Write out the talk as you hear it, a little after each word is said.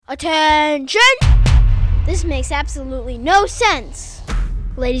Attention! This makes absolutely no sense.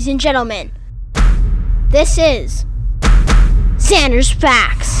 Ladies and gentlemen, this is Xander's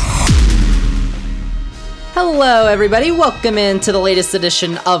Facts. Hello, everybody. Welcome into the latest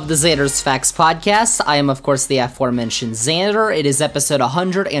edition of the Xander's Facts podcast. I am, of course, the aforementioned Xander. It is episode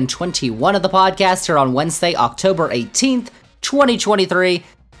 121 of the podcast here on Wednesday, October 18th, 2023.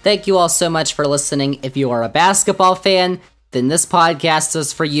 Thank you all so much for listening. If you are a basketball fan, then this podcast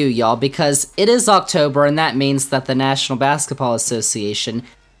is for you, y'all, because it is October, and that means that the National Basketball Association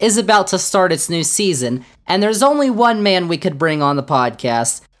is about to start its new season, and there's only one man we could bring on the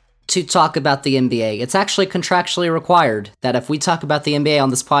podcast to talk about the NBA. It's actually contractually required that if we talk about the NBA on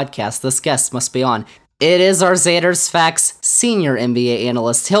this podcast, this guest must be on. It is our Xander's Facts senior NBA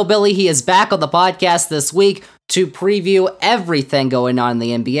analyst, Hillbilly. He is back on the podcast this week to preview everything going on in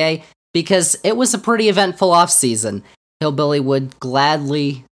the NBA because it was a pretty eventful offseason. Hillbilly would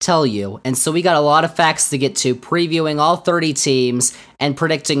gladly tell you. And so we got a lot of facts to get to, previewing all 30 teams and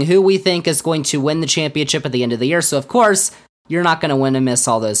predicting who we think is going to win the championship at the end of the year. So, of course, you're not going to win and miss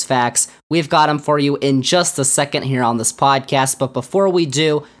all those facts. We've got them for you in just a second here on this podcast. But before we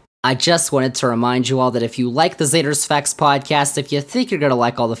do, I just wanted to remind you all that if you like the Xander's Facts podcast, if you think you're going to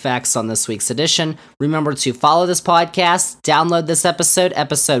like all the facts on this week's edition, remember to follow this podcast, download this episode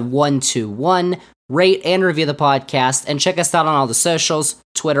 121, rate and review the podcast, and check us out on all the socials,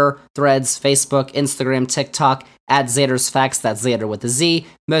 Twitter, Threads, Facebook, Instagram, TikTok, at Xander's Facts, that's Xander with a Z.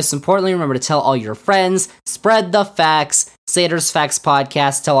 Most importantly, remember to tell all your friends, spread the facts, Xander's Facts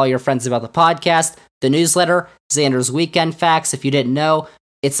podcast, tell all your friends about the podcast, the newsletter, Xander's Weekend Facts, if you didn't know.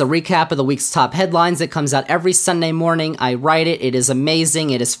 It's a recap of the week's top headlines. It comes out every Sunday morning. I write it. It is amazing.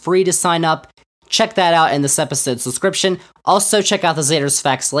 It is free to sign up. Check that out in this episode's description. Also, check out the Xander's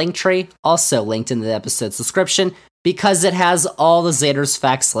Facts link tree, also linked in the episode's description, because it has all the Xander's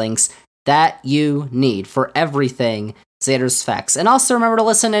Facts links that you need for everything Xander's Facts. And also remember to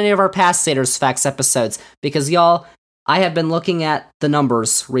listen to any of our past Xander's Facts episodes, because y'all, I have been looking at the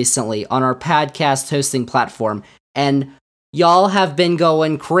numbers recently on our podcast hosting platform, and y'all have been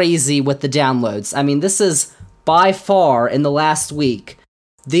going crazy with the downloads. I mean, this is by far, in the last week,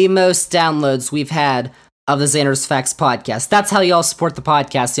 the most downloads we've had of the Xander's Facts podcast. That's how y'all support the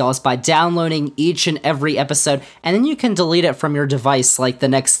podcast, y'all, is by downloading each and every episode, and then you can delete it from your device like the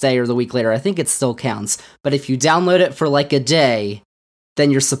next day or the week later. I think it still counts. But if you download it for like a day, then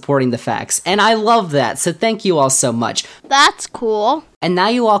you're supporting the facts. And I love that, so thank you all so much. That's cool. And now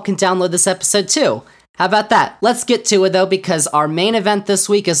you all can download this episode too. How about that? Let's get to it though, because our main event this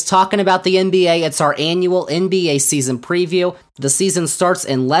week is talking about the NBA. It's our annual NBA season preview. The season starts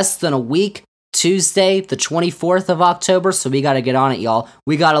in less than a week, Tuesday, the 24th of October, so we gotta get on it, y'all.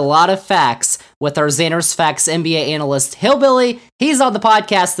 We got a lot of facts with our Xander's Facts NBA analyst, Hillbilly. He's on the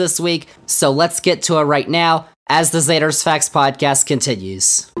podcast this week, so let's get to it right now as the Xander's Facts podcast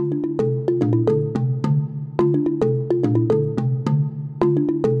continues.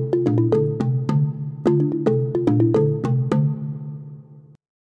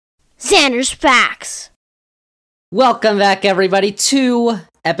 Xander's Facts. Welcome back, everybody, to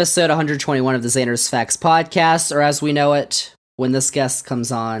episode 121 of the Xander's Facts podcast, or as we know it, when this guest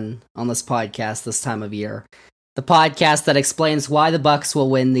comes on this podcast this time of year, the podcast that explains why the Bucks will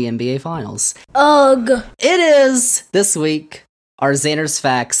win the NBA Finals. Ugh. It is, this week, our Xander's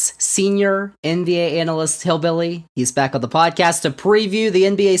Facts senior NBA analyst, Hillbilly. He's back on the podcast to preview the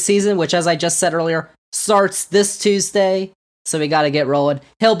NBA season, which, as I just said earlier, starts this Tuesday. So we got to get rolling.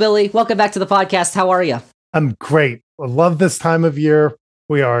 Hillbilly, welcome back to the podcast. How are you? I'm great. I love this time of year.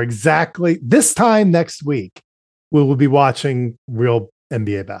 We are exactly this time next week. We will be watching real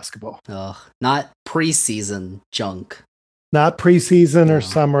NBA basketball. Ugh, not preseason junk. Not preseason or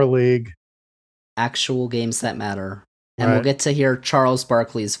summer league. Actual games that matter. And Right. we'll get to hear Charles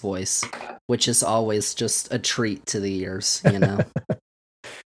Barkley's voice, which is always just a treat to the ears, you know?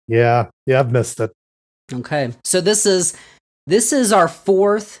 Yeah, I've missed it. Okay, so this is our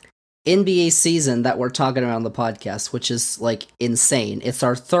fourth NBA season that we're talking about on the podcast, which is like insane. It's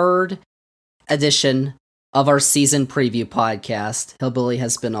our third edition of our season preview podcast. Hillbilly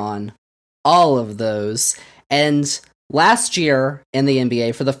has been on all of those. And last year in the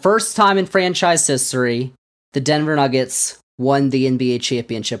NBA, for the first time in franchise history, the Denver Nuggets won the NBA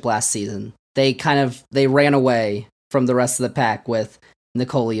championship last season. They ran away from the rest of the pack with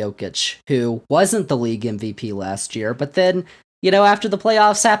Nikola Jokic, who wasn't the league MVP last year, but then, after the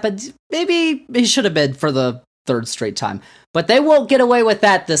playoffs happened, maybe he should have been for the third straight time. But they won't get away with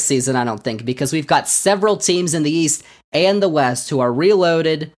that this season, I don't think, because we've got several teams in the East and the West who are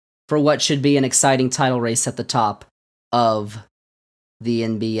reloaded for what should be an exciting title race at the top of the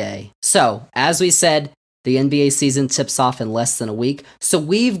NBA. So, as we said, the NBA season tips off in less than a week. So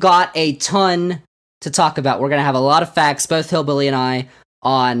we've got a ton to talk about. We're going to have a lot of facts, both Hillbilly and I,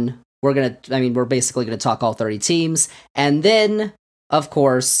 we're basically going to talk all 30 teams. And then, of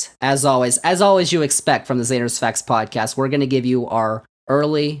course, as always you expect from the Xander's Facts podcast, we're going to give you our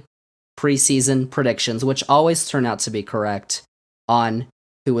early preseason predictions, which always turn out to be correct, on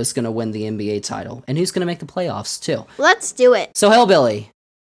who is going to win the NBA title and who's going to make the playoffs too. Let's do it. So Hillbilly,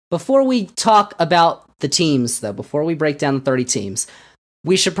 before we talk about the teams though, before we break down the 30 teams,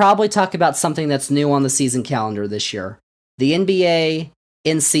 we should probably talk about something that's new on the season calendar this year. The NBA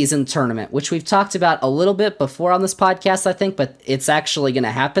in-season tournament, which we've talked about a little bit before on this podcast, I think, but it's actually going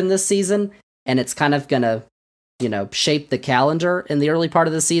to happen this season, and it's kind of going to, shape the calendar in the early part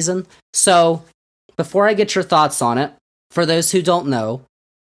of the season. So, before I get your thoughts on it, for those who don't know,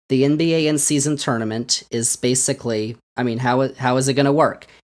 the NBA in-season tournament is basically, how is it going to work?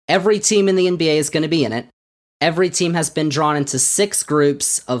 Every team in the NBA is going to be in it. Every team has been drawn into 6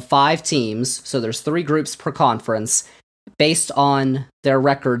 groups of 5 teams, so there's 3 groups per conference, based on their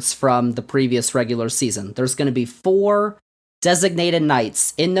records from the previous regular season. There's going to be 4 designated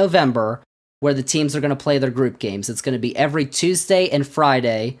nights in November where the teams are going to play their group games. It's going to be every Tuesday and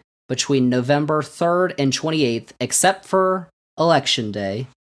Friday between November 3rd and 28th, except for Election Day,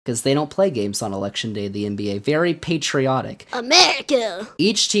 because they don't play games on Election Day, the NBA. Very patriotic. America!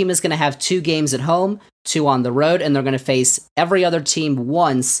 Each team is going to have 2 games at home, 2 on the road, and they're going to face every other team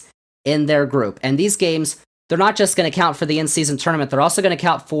once in their group. And these games, they're not just going to count for the in-season tournament, they're also going to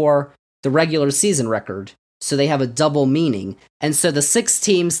count for the regular season record. So they have a double meaning. And so the 6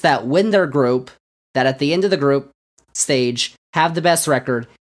 teams that win their group, that at the end of the group stage have the best record,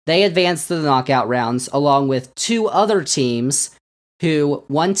 they advance to the knockout rounds, along with 2 other teams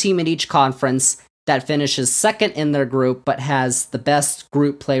one team in each conference that finishes second in their group but has the best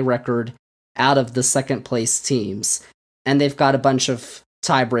group play record out of the second place teams. And they've got a bunch of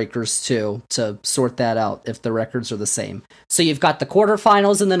tiebreakers too to sort that out if the records are the same. So you've got the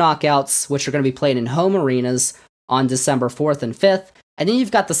quarterfinals and the knockouts, which are going to be played in home arenas on December 4th and 5th. And then you've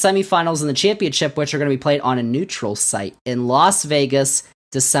got the semifinals and the championship, which are going to be played on a neutral site in Las Vegas,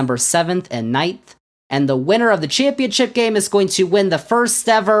 December 7th and 9th. And the winner of the championship game is going to win the first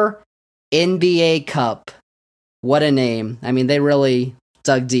ever NBA Cup. What a name. They really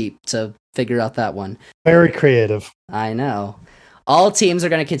dug deep to figure out that one. Very creative. I know. All teams are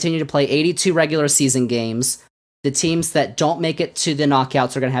going to continue to play 82 regular season games. The teams that don't make it to the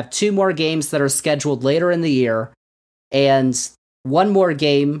knockouts are going to have 2 more games that are scheduled later in the year, and 1 more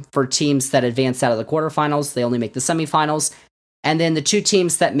game for teams that advance out of the quarterfinals. They only make the semifinals. And then the 2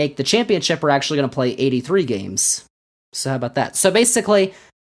 teams that make the championship are actually going to play 83 games. So how about that? So basically,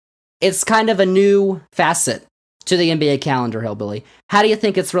 it's kind of a new facet to the NBA calendar, Hillbilly. How do you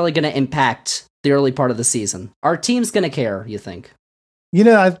think it's really going to impact the early part of the season? Are teams going to care, you think?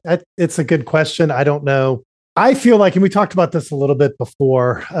 It's a good question. I don't know. I feel like, and we talked about this a little bit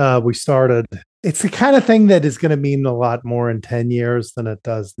before we started, it's the kind of thing that is going to mean a lot more in 10 years than it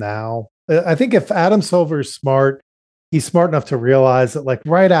does now. I think if Adam Silver is smart, he's smart enough to realize that, like,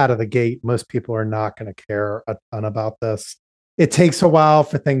 right out of the gate, most people are not going to care a ton about this. It takes a while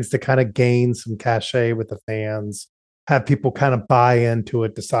for things to kind of gain some cachet with the fans, have people kind of buy into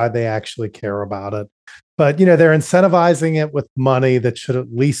it, decide they actually care about it. But, they're incentivizing it with money that should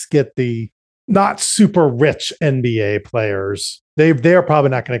at least get the not super rich NBA players. They're probably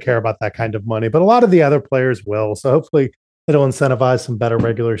not going to care about that kind of money, but a lot of the other players will. So hopefully it'll incentivize some better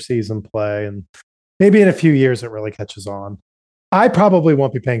regular season play. And maybe in a few years, it really catches on. I probably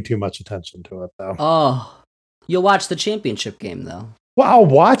won't be paying too much attention to it, though. Oh, you'll watch the championship game, though. Well, I'll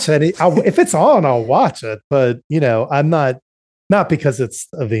watch it. If it's on, I'll watch it. But, I'm not because it's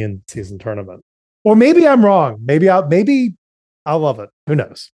the in-season tournament. Or maybe I'm wrong. Maybe I'll love it. Who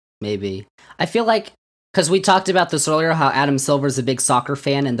knows? Maybe. I feel like, because we talked about this earlier, how Adam Silver's a big soccer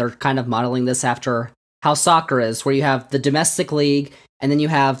fan, and they're kind of modeling this after how soccer is, where you have the domestic league, and then you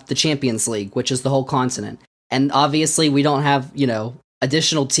have the Champions League, which is the whole continent. And obviously, we don't have,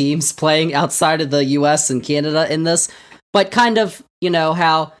 additional teams playing outside of the US and Canada in this. But kind of,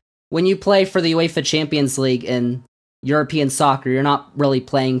 how when you play for the UEFA Champions League in European soccer, you're not really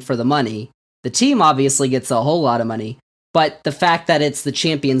playing for the money. The team obviously gets a whole lot of money. But the fact that it's the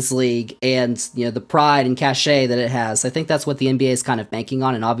Champions League and, the pride and cachet that it has, I think that's what the NBA is kind of banking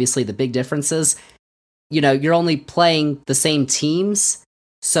on. And obviously the big difference is, you're only playing the same teams.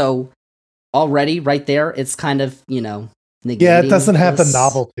 So already right there, it's kind of, negating. Yeah, it doesn't have the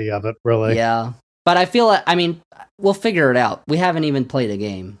novelty of it, really. Yeah. But I feel like, we'll figure it out. We haven't even played a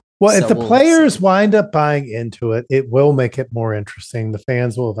game. Well, So if the we'll players see. wind up buying into it, it will make it more interesting. The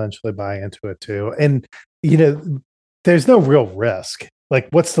fans will eventually buy into it too. And, there's no real risk. Like,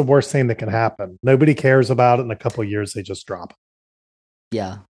 what's the worst thing that can happen? Nobody cares about it. In a couple of years, they just drop it.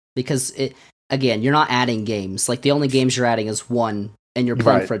 Yeah, because again, you're not adding games. Like the only games you're adding is one, and you're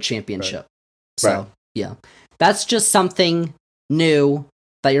playing Right. for a championship. Right. So yeah, that's just something new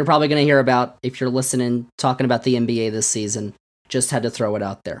that you're probably going to hear about if you're listening, talking about the NBA this season. Just had to throw it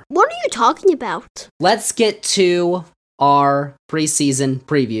out there. What are you talking about? Let's get to our preseason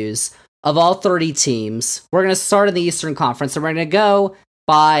previews of all 30 teams. We're going to start in the Eastern Conference, and we're going to go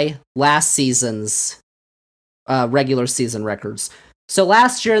by last season's regular season records. So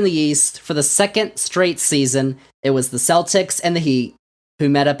last year in the East, for the second straight season, it was the Celtics and the Heat who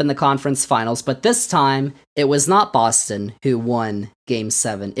met up in the conference finals, but this time it was not Boston who won Game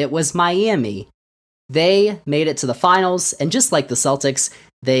 7. It was Miami. They made it to the finals, and just like the Celtics,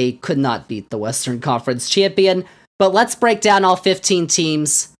 they could not beat the Western Conference champion. But let's break down all 15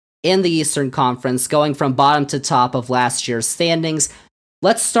 teams in the Eastern Conference, going from bottom to top of last year's standings.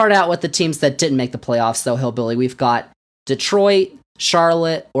 Let's start out with the teams that didn't make the playoffs, though, Hillbilly. We've got Detroit,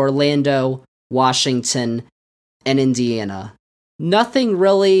 Charlotte, Orlando, Washington, and Indiana. Nothing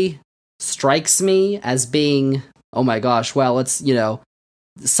really strikes me as being, oh my gosh, well, it's,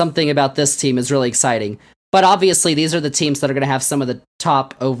 something about this team is really exciting. But obviously, these are the teams that are going to have some of the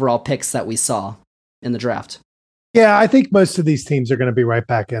top overall picks that we saw in the draft. Yeah, I think most of these teams are going to be right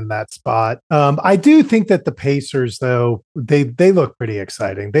back in that spot. I do think that the Pacers, though, they look pretty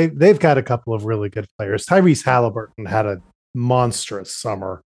exciting. They've got a couple of really good players. Tyrese Halliburton had a monstrous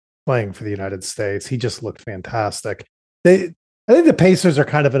summer playing for the United States. He just looked fantastic. I think the Pacers are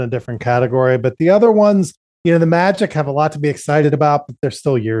kind of in a different category, but the other ones, the Magic have a lot to be excited about, but they're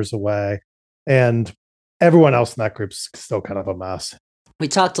still years away. And everyone else in that group's still kind of a mess. We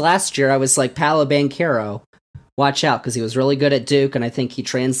talked last year, I was like, Paolo Banchero, watch out, because he was really good at Duke, and I think he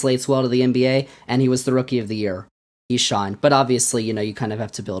translates well to the NBA, and he was the Rookie of the Year. He shined. But obviously, you kind of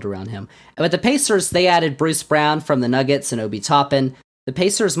have to build around him. But the Pacers, they added Bruce Brown from the Nuggets and Obi Toppin. The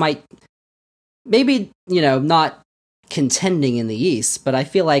Pacers might, maybe, not contending in the East, but I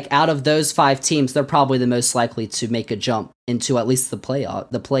feel like out of those 5 teams, they're probably the most likely to make a jump into at least the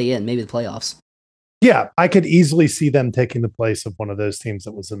play-in, maybe the playoffs. Yeah, I could easily see them taking the place of one of those teams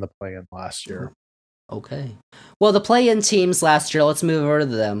that was in the play-in last year. Okay. Well, the play-in teams last year, let's move over to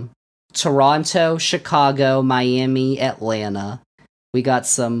them. Toronto, Chicago, Miami, Atlanta. We got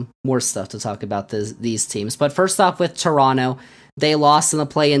some more stuff to talk about these teams. But first off with Toronto, they lost in the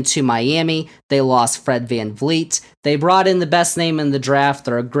play-in to Miami. They lost Fred VanVleet. They brought in the best name in the draft,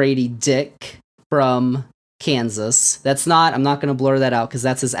 or Grady Dick from Kansas. I'm not going to blur that out because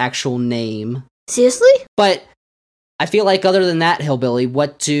that's his actual name. Seriously? But I feel like other than that, Hillbilly,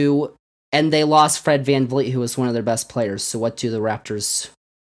 and they lost Fred VanVleet, who was one of their best players. So what do the Raptors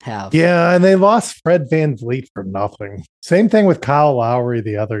have? Yeah, and they lost Fred VanVleet for nothing. Same thing with Kyle Lowry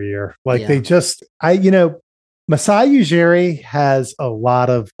the other year. Like they just, Masai Ujiri has a lot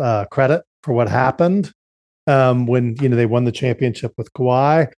of credit for what happened when they won the championship with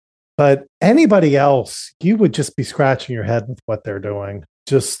Kawhi. But anybody else, you would just be scratching your head with what they're doing.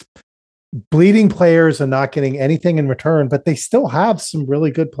 Just bleeding players and not getting anything in return, but they still have some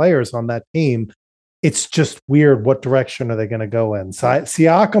really good players on that team. It's just weird. What direction are they going to go in?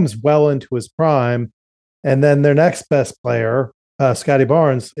 Siakam's well into his prime, and then their next best player, Scotty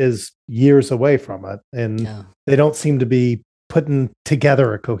Barnes, is years away from it, and they don't seem to be putting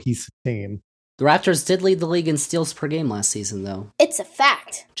together a cohesive team. The Raptors did lead the league in steals per game last season, though. It's a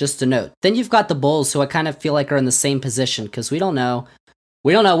fact. Just a note. Then you've got the Bulls, who I kind of feel like are in the same position, because we don't know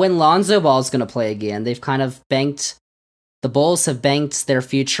when Lonzo Ball is going to play again. They've kind of the Bulls have banked their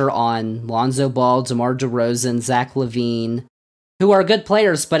future on Lonzo Ball, DeMar DeRozan, Zach LaVine, who are good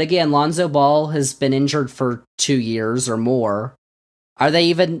players, but again, Lonzo Ball has been injured for 2 years or more. Are they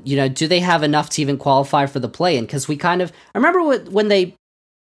even, do they have enough to even qualify for the play-in? Because I remember when they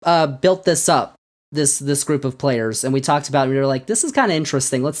built this up, this group of players, and we talked about it, and we were like, this is kind of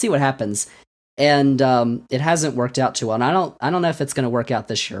interesting, let's see what happens. And it hasn't worked out too well. And I don't know if it's going to work out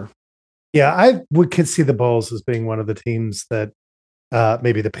this year. Yeah, I could see the Bulls as being one of the teams that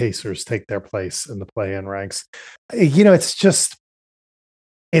maybe the Pacers take their place in the play-in ranks. It's just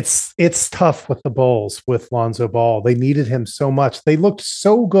it's tough with the Bulls with Lonzo Ball. They needed him so much. They looked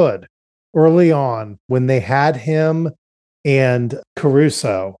so good early on when they had him and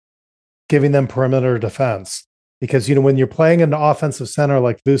Caruso giving them perimeter defense. Because when you're playing an offensive center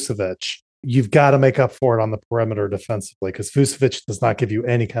like Vucevic, you've got to make up for it on the perimeter defensively, because Vucevic does not give you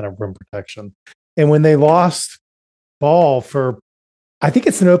any kind of rim protection. And when they lost Ball for I think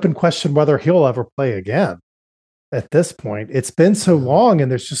it's an open question whether he'll ever play again at this point. It's been so long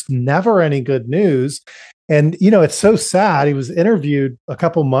and there's just never any good news. And, it's so sad. He was interviewed a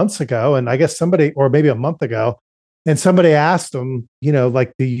couple months ago, and I guess somebody, or maybe a month ago, and somebody asked him,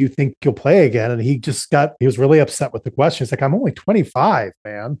 like, do you think you'll play again? And he was really upset with the question. He's like, I'm only 25,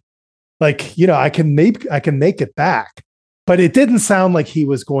 man. Like, I can make it back. But it didn't sound like he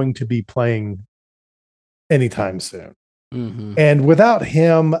was going to be playing anytime soon. Mm-hmm. And without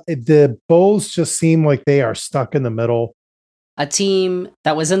him, the Bulls just seem like they are stuck in the middle. A team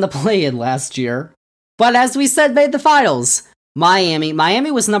that was in the play-in last year, but as we said, made the finals. Miami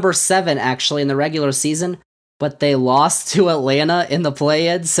was number 7 actually in the regular season, but they lost to Atlanta in the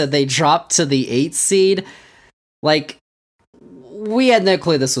play-in, so they dropped to the 8th seed. Like, we had no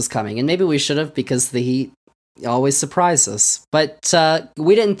clue this was coming, and maybe we should have, because the Heat always surprise us. But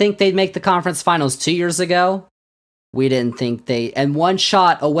we didn't think they'd make the conference finals 2 years ago. We didn't think and one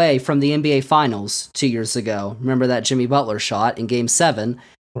shot away from the NBA finals 2 years ago. Remember that Jimmy Butler shot in game 7?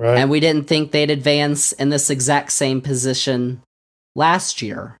 Right. And we didn't think they'd advance in this exact same position last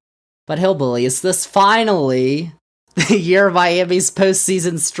year. But Hillbilly, is this finally the year Miami's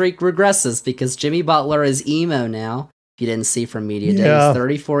postseason streak regresses? Because Jimmy Butler is emo now. If you didn't see from Media Day, he's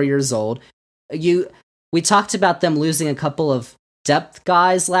 34 years old. We talked about them losing a couple of depth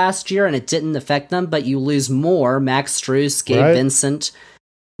guys last year, and it didn't affect them, but you lose more. Max Strus, Gabe Vincent.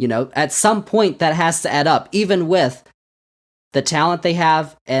 At some point that has to add up, even with the talent they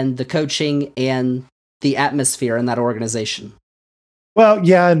have and the coaching and the atmosphere in that organization. Well,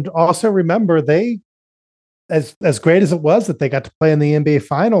 yeah, and also remember, they, as great as it was that they got to play in the NBA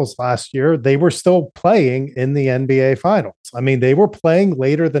Finals last year, they were still playing in the NBA Finals. I mean, they were playing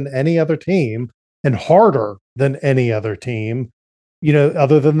later than any other team and harder than any other team,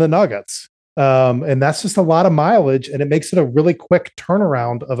 other than the Nuggets. And that's just a lot of mileage, and it makes it a really quick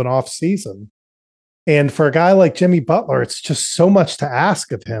turnaround of an off season. And for a guy like Jimmy Butler, it's just so much to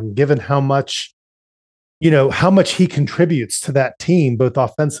ask of him, given how much he contributes to that team, both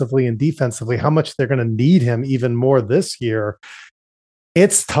offensively and defensively, how much they're going to need him even more this year.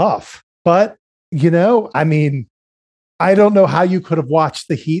 It's tough. But, I mean, I don't know how you could have watched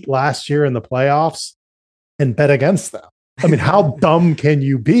the Heat last year in the playoffs and bet against them. I mean, how dumb can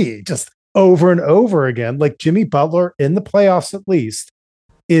you be? Just over and over again. Like, Jimmy Butler in the playoffs, at least,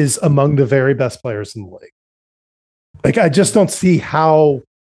 is among the very best players in the league. Like, I just don't see how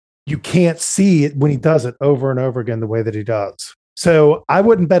you can't see it when he does it over and over again the way that he does. So I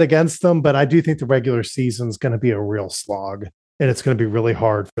wouldn't bet against them, but I do think the regular season is going to be a real slog, and it's going to be really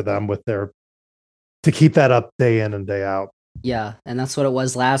hard for them to keep that up day in and day out. Yeah, and that's what it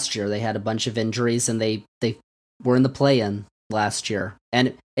was last year. They had a bunch of injuries, and they were in the play-in last year,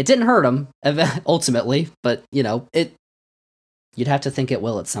 and it didn't hurt them ultimately, but you'd have to think it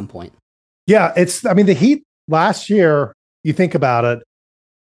will at some point. Yeah, the Heat last year, you think about it,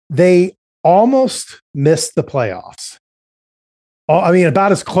 they almost missed the playoffs. I mean,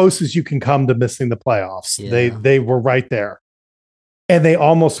 about as close as you can come to missing the playoffs. Yeah. They were right there. And they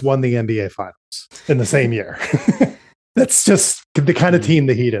almost won the NBA Finals in the same year. That's just the kind of team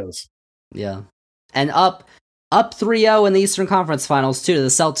the Heat is. Yeah. And up 3-0 in the Eastern Conference Finals, too, to the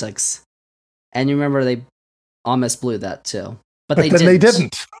Celtics. And you remember they almost blew that, too. But they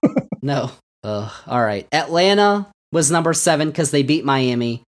didn't. No. All right. Atlanta was number 7 because they beat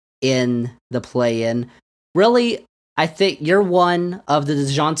Miami in the play-in. Really, I think you're one of the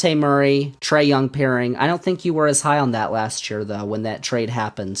DeJounte Murray, Trae Young pairing. I don't think you were as high on that last year, though, when that trade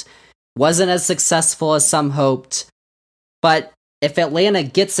happened. Wasn't as successful as some hoped. But if Atlanta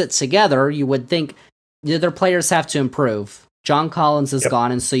gets it together, you would think their players have to improve. John Collins is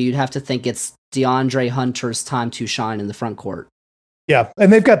gone, and so you'd have to think it's DeAndre Hunter's time to shine in the front court. Yeah,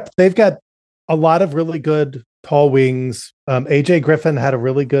 and they've got a lot of really good tall wings. AJ Griffin had a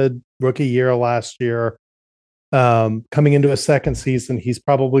really good rookie year last year. Coming into a second season, he's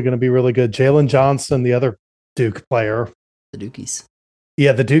probably going to be really good. Jalen Johnson, the other Duke player. The Dukies.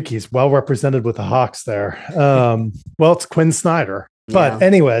 Yeah, the Dukies, well represented with the Hawks there. Well, it's Quinn Snyder. But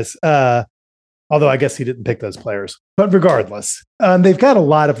anyways, although I guess he didn't pick those players. But regardless, they've got a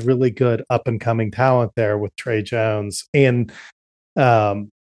lot of really good up-and-coming talent there with Trey Jones. And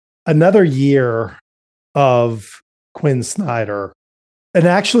another year of Quinn Snyder. And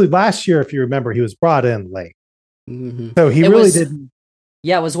actually last year, if you remember, he was brought in late. Mm-hmm. So he didn't.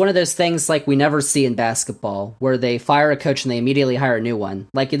 Yeah, it was one of those things like we never see in basketball where they fire a coach and they immediately hire a new one.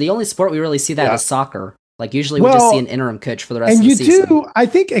 Like the only sport we really see that is soccer. Like usually we just see an interim coach for the rest of the season. And you do, I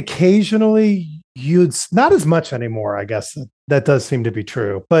think occasionally not as much anymore, I guess. That does seem to be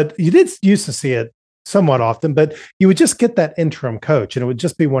true. But you did used to see it somewhat often, but you would just get that interim coach and it would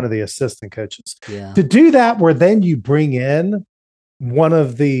just be one of the assistant coaches. Yeah. To do that, where then you bring in one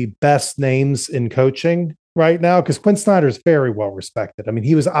of the best names in coaching right now, because Quinn Snyder is very well respected. I mean,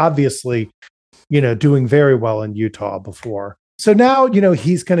 he was obviously, doing very well in Utah before. So now,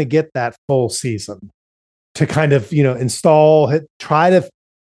 he's going to get that full season to kind of, install, try to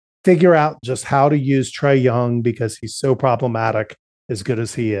figure out just how to use Trae Young because he's so problematic as good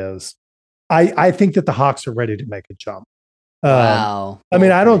as he is. I think that the Hawks are ready to make a jump. Wow. I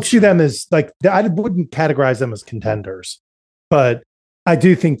mean, I don't see them as I wouldn't categorize them as contenders, but I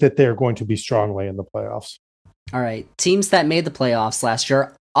do think that they're going to be strongly in the playoffs. All right. Teams that made the playoffs last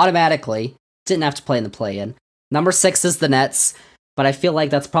year automatically didn't have to play in the play-in. Number 6 is the Nets, but I feel like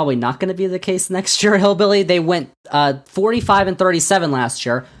that's probably not going to be the case next year, Hillbilly. They went 45-37 last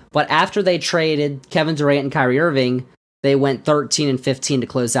year, but after they traded Kevin Durant and Kyrie Irving, they went 13-15 to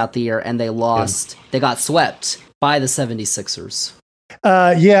close out the year, and they lost. Yeah. They got swept by the 76ers.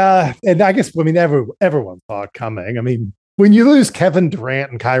 Yeah, and I guess, everyone saw it coming. I mean, when you lose Kevin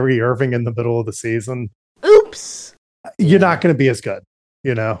Durant and Kyrie Irving in the middle of the season, oops, you're not going to be as good.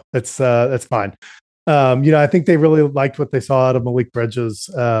 That's fine. I think they really liked what they saw out of Malik Bridges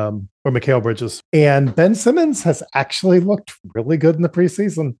or Mikal Bridges, and Ben Simmons has actually looked really good in the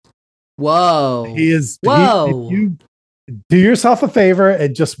preseason. Whoa, he is. Whoa. You do yourself a favor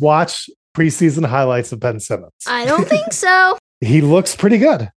and just watch preseason highlights of Ben Simmons. I don't think so. He looks pretty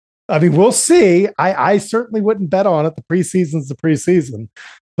good. I mean, we'll see. I certainly wouldn't bet on it. The preseason's the preseason,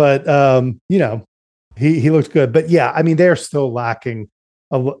 but he looked good. But yeah, I mean, they're still lacking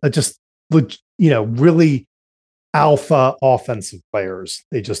really alpha offensive players.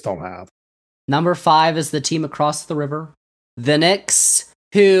 They just don't have. Number 5 is the team across the river, the Knicks,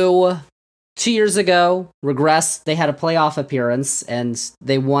 who 2 years ago regressed. They had a playoff appearance and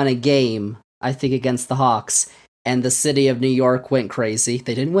they won a game, I think, against the Hawks. And the city of New York went crazy.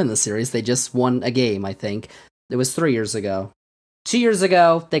 They didn't win the series. They just won a game, I think. It was 3 years ago. 2 years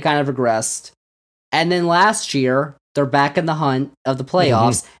ago, they kind of regressed. And then last year, they're back in the hunt of the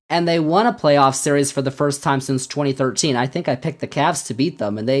playoffs, and they won a playoff series for the first time since 2013. I think I picked the Cavs to beat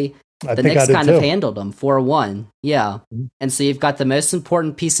them, and the Knicks kind of handled them 4-1. Yeah. Mm-hmm. And so you've got the most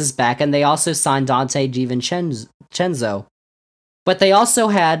important pieces back, and they also signed Dante DiVincenzo. But they also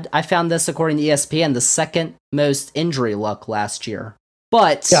had, I found this according to ESPN, the second most injury luck last year.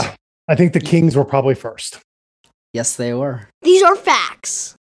 But yeah, I think the Kings were probably first. Yes, they were. These are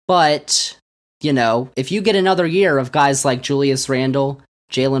facts. But, if you get another year of guys like Julius Randle,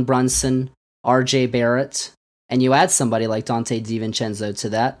 Jalen Brunson, RJ Barrett, and you add somebody like Dante DiVincenzo to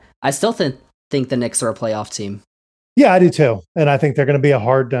that, I still think the Knicks are a playoff team. Yeah, I do too. And I think they're going to be a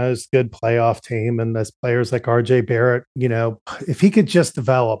hard-nosed, good playoff team. And as players like RJ Barrett, if he could just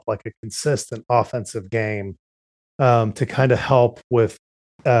develop like a consistent offensive game to kind of help with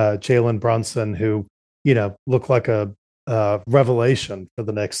Jalen Brunson, who, looked like a revelation for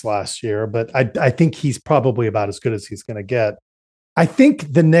the Knicks last year. But I think he's probably about as good as he's going to get. I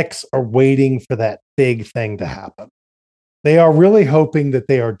think the Knicks are waiting for that big thing to happen. They are really hoping that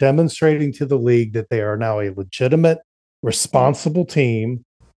they are demonstrating to the league that they are now a legitimate, responsible team.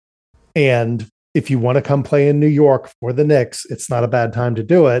 And if you want to come play in New York for the Knicks, it's not a bad time to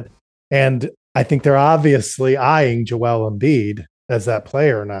do it. And I think they're obviously eyeing Joel Embiid as that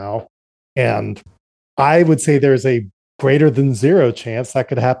player now. And I would say there's a greater than zero chance that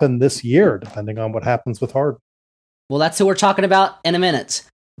could happen this year, depending on what happens with Harden. Well, that's who we're talking about in a minute.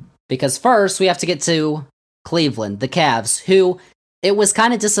 Because first, we have to get to Cleveland, the Cavs, who it was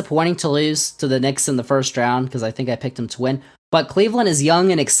kind of disappointing to lose to the Knicks in the first round because I think I picked them to win. But Cleveland is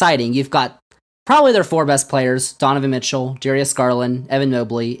young and exciting. You've got probably their 4 best players, Donovan Mitchell, Darius Garland, Evan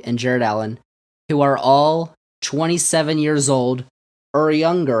Mobley, and Jared Allen, who are all 27 years old or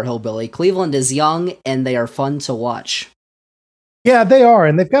younger, Hillbilly. Cleveland is young and they are fun to watch. Yeah, they are.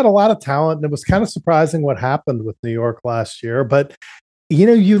 And they've got a lot of talent. And it was kind of surprising what happened with New York last year. But,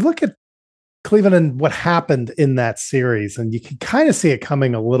 you look at Cleveland and what happened in that series, and you can kind of see it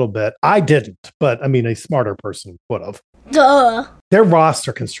coming a little bit. I didn't, but a smarter person would have. Duh. Their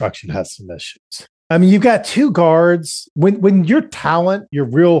roster construction has some issues. You've got 2 guards. When your talent, your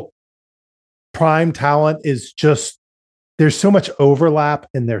real prime talent is just, there's so much overlap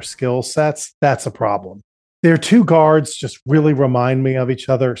in their skill sets, that's a problem. Their 2 guards just really remind me of each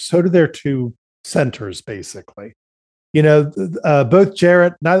other. So do their 2 centers, basically. Both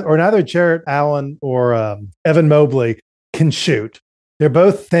neither Jarrett Allen or Evan Mobley can shoot. They're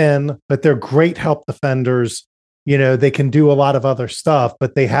both thin, but they're great help defenders. They can do a lot of other stuff,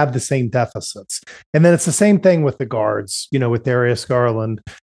 but they have the same deficits. And then it's the same thing with the guards, with Darius Garland,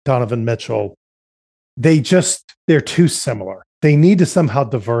 Donovan Mitchell. they're too similar. They need to somehow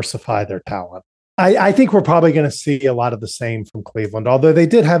diversify their talent. I think we're probably going to see a lot of the same from Cleveland, although they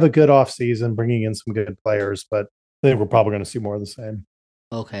did have a good offseason bringing in some good players, but I think we're probably going to see more of the same.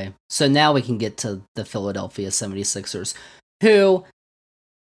 Okay, so now we can get to the Philadelphia 76ers, who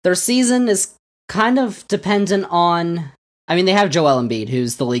their season is kind of dependent on, I mean, they have Joel Embiid,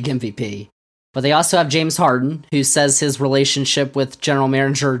 who's the league MVP, but they also have James Harden, who says his relationship with general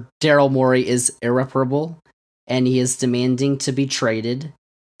manager Daryl Morey is irreparable, and he is demanding to be traded.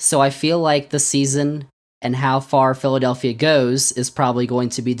 So I feel like the season and how far Philadelphia goes is probably going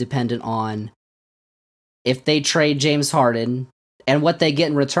to be dependent on if they trade James Harden and what they get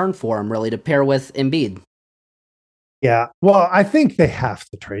in return for him, really, to pair with Embiid. Yeah, well, I think they have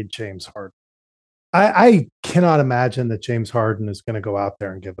to trade James Harden. I cannot imagine that James Harden is going to go out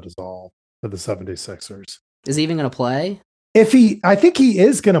there and give it his all for the 76ers. Is he even going to play? I think he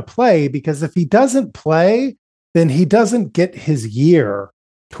is going to play, because if he doesn't play, then he doesn't get his year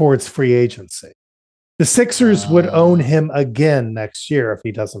towards free agency. The Sixers would own him again next year if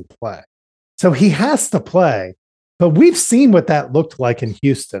he doesn't play. So he has to play. But we've seen what that looked like in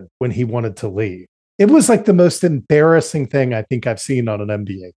Houston when he wanted to leave. It was like the most embarrassing thing I think I've seen on an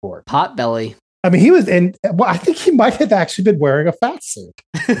NBA court. Potbelly. I mean, he was in, well, I think he might have actually been wearing a fat suit.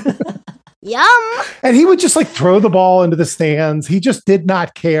 Yum. And he would just like throw the ball into the stands. He just did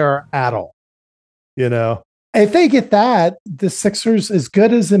not care at all. You know, if they get that, the Sixers, as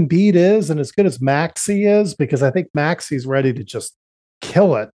good as Embiid is and as good as Maxey is, because I think Maxey's ready to just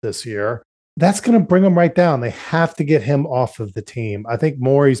kill it this year, that's going to bring them right down. They have to get him off of the team. I think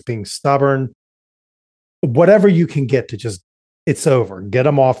Morey's being stubborn. Whatever you can get to just, it's over. Get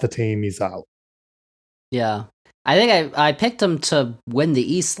him off the team. He's out. Yeah. I think I picked him to win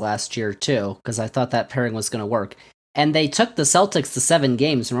the East last year, too, because I thought that pairing was going to work. And they took the Celtics to 7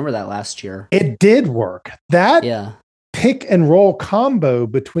 games. Remember that last year? It did work. That pick and roll combo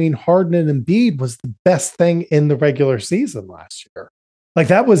between Harden and Embiid was the best thing in the regular season last year. Like,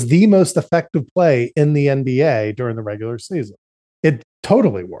 that was the most effective play in the NBA during the regular season. It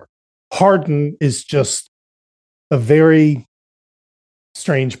totally worked. Harden is just a very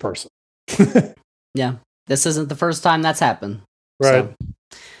strange person. Yeah. This isn't the first time that's happened. Right.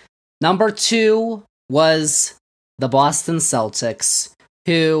 So. Number 2 was the Boston Celtics,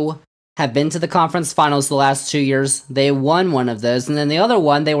 who have been to the conference finals the last 2 years. They won one of those, and then the other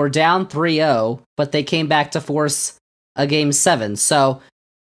one, they were down 3-0, but they came back to force a Game 7. So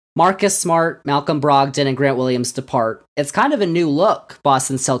Marcus Smart, Malcolm Brogdon, and Grant Williams depart. It's kind of a new look,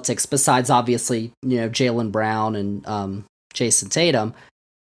 Boston Celtics, besides obviously, Jaylen Brown and Jason Tatum.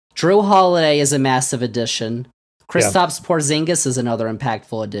 Drew Holiday is a massive addition. Kristaps Porzingis is another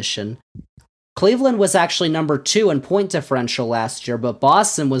impactful addition. Cleveland was actually number 2 in point differential last year, but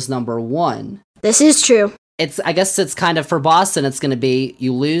Boston was number 1. This is true. I guess it's kind of, for Boston, it's going to be,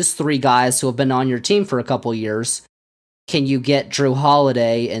 you lose 3 guys who have been on your team for a couple years. Can you get Drew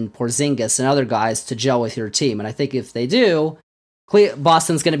Holiday and Porzingis and other guys to gel with your team? And I think if they do,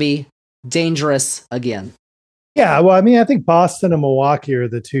 Boston's going to be dangerous again. Yeah, well, I mean, I think Boston and Milwaukee are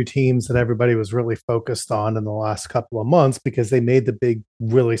the 2 teams that everybody was really focused on in the last couple of months because they made the big,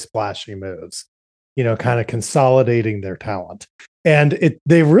 really splashy moves, kind of consolidating their talent. And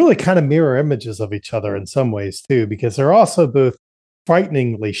they really kind of mirror images of each other in some ways, too, because they're also both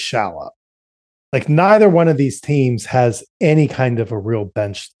frighteningly shallow. Like, neither one of these teams has any kind of a real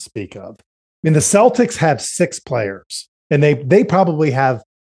bench to speak of. I mean, the Celtics have 6 players, and they probably have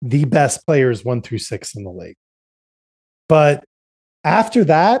the best players 1 through 6 in the league. But after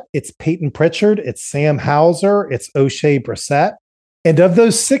that, it's Peyton Pritchard, it's Sam Hauser, it's O'Shea Brissett. And of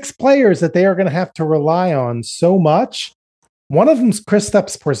those 6 players that they are going to have to rely on so much, one of them's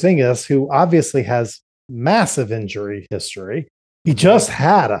Kristaps Porzingis, who obviously has massive injury history. He just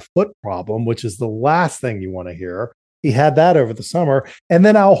had a foot problem, which is the last thing you want to hear. He had that over the summer. And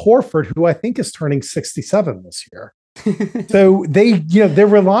then Al Horford, who I think is turning 67 this year. So they're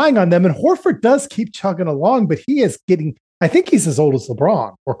relying on them, and Horford does keep chugging along, but he is I think he's as old as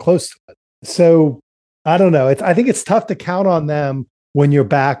LeBron or close to it. So I don't know. I think it's tough to count on them when your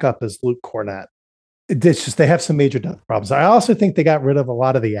backup is Luke Cornett. It's just, they have some major depth problems. I also think they got rid of a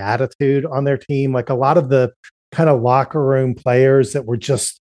lot of the attitude on their team, like a lot of the kind of locker room players that were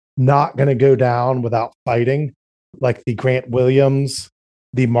just not going to go down without fighting, like the Grant Williams,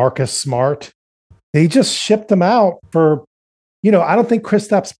 the Marcus Smart. They just shipped them out for, I don't think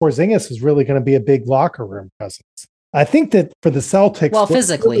Kristaps Porzingis is really going to be a big locker room presence. I think that for the Celtics... Well,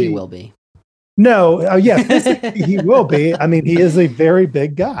 physically he will be. No, physically he will be. I mean, he is a very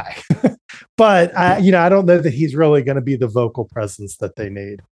big guy. But, I don't know that he's really going to be the vocal presence that they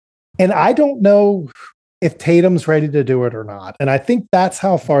need. And I don't know if Tatum's ready to do it or not. And I think that's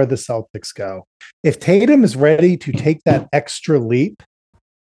how far the Celtics go. If Tatum is ready to take that extra leap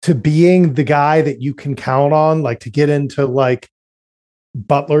to being the guy that you can count on, like to get into like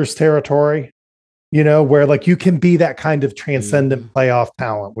Butler's territory, you know, where like you can be that kind of transcendent playoff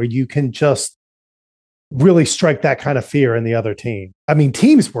talent where you can just really strike that kind of fear in the other team. I mean,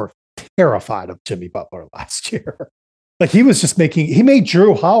 teams were terrified of Jimmy Butler last year. Like he made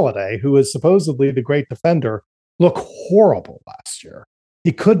Drew Holiday, who is supposedly the great defender, look horrible last year.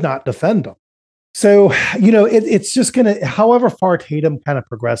 He could not defend him. So, you know, it's just going to, however far Tatum kind of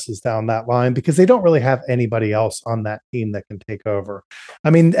progresses down that line, because they don't really have anybody else on that team that can take over. I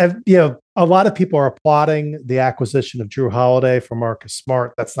mean, you know, a lot of people are applauding the acquisition of Drew Holiday for Marcus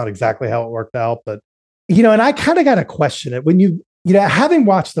Smart. That's not exactly how it worked out, but, you know, and I kind of got to question it when you know, having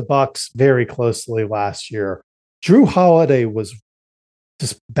watched the Bucks very closely last year, Drew Holiday was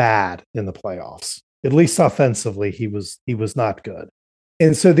just bad in the playoffs. At least offensively, he was not good.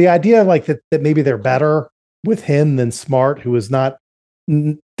 And so the idea like that maybe they're better with him than Smart, who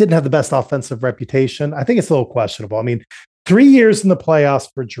didn't have the best offensive reputation, I think it's a little questionable. I mean, 3 years in the playoffs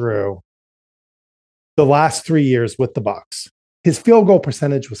for Drew, the last 3 years with the Bucks, his field goal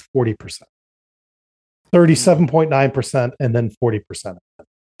percentage was 40%, 37.9%, and then 40%.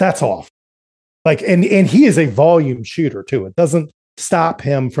 That's off. Like, and he is a volume shooter too. It doesn't stop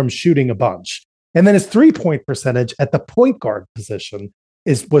him from shooting a bunch. And then his 3-point percentage at the point guard position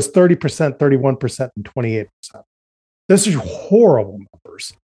was 30%, 31%, and 28%. Those are horrible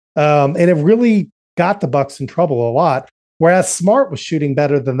numbers. And it really got the Bucks in trouble a lot. Whereas Smart was shooting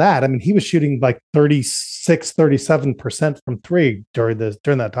better than that. I mean, he was shooting like 36, 37% from three during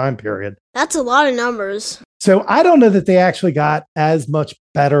that time period. That's a lot of numbers. So I don't know that they actually got as much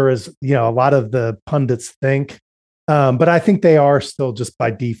better as, you know, a lot of the pundits think. But I think they are still just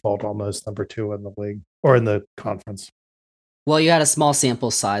by default almost number 2 in the league or in the conference. Well, you had a small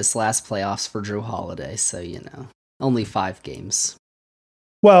sample size last playoffs for Drew Holiday, so, you know, only 5 games.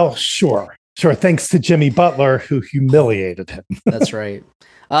 Well, sure. Thanks to Jimmy Butler, who humiliated him. That's right.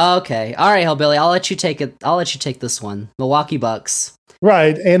 Okay. All right, Hillbilly. I'll let you take it. I'll let you take this one. Milwaukee Bucks.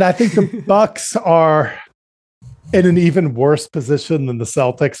 Right. And I think the Bucks are in an even worse position than the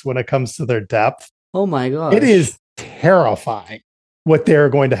Celtics when it comes to their depth. Oh my gosh. It is terrifying what they're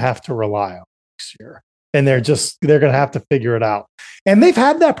going to have to rely on next year. And they're going to have to figure it out. And they've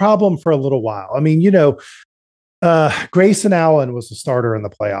had that problem for a little while. I mean, you know, Grayson Allen was a starter in the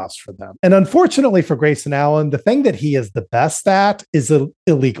playoffs for them. And unfortunately for Grayson Allen, the thing that he is the best at is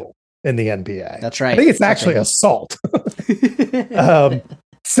illegal in the NBA. That's right. I think it's actually assault.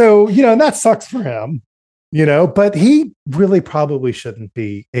 So, you know, and that sucks for him, you know, but he really probably shouldn't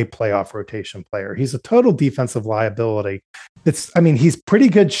be a playoff rotation player. He's a total defensive liability. He's pretty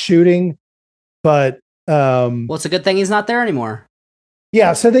good shooting, but well, it's a good thing he's not there anymore.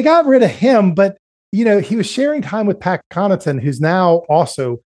 Yeah, so they got rid of him, but you know, he was sharing time with Pat Connaughton, who's now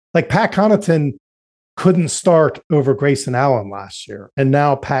also like Pat Connaughton couldn't start over Grayson Allen last year, and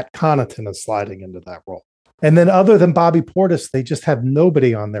now Pat Connaughton is sliding into that role. And then other than Bobby Portis, they just have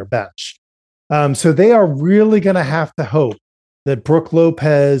nobody on their bench. So they are really going to have to hope that Brook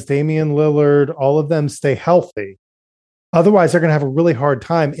Lopez, Damian Lillard, all of them stay healthy. Otherwise, they're going to have a really hard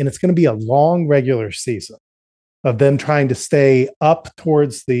time, and it's going to be a long regular season of them trying to stay up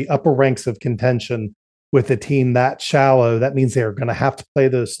towards the upper ranks of contention with a team that shallow. That means they're going to have to play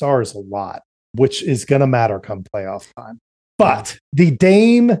those stars a lot, which is going to matter come playoff time. But the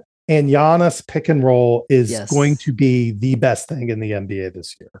Dame and Giannis pick and roll is going to be the best thing in the NBA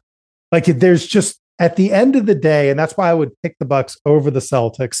this year. Like there's just at the end of the day, and that's why I would pick the Bucks over the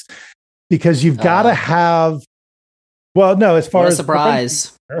Celtics, because you've got to have, well, no, as far as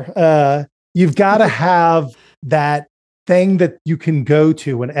surprise, you've got to have that thing that you can go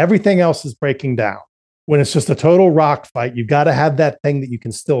to when everything else is breaking down. When it's just a total rock fight, you've got to have that thing that you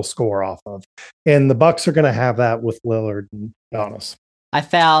can still score off of. And the Bucks are going to have that with Lillard and Giannis. I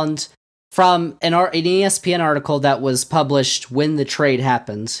found from an ESPN article that was published when the trade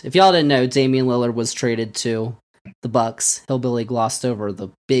happened. If y'all didn't know, Damian Lillard was traded to the Bucks. Hillbilly glossed over the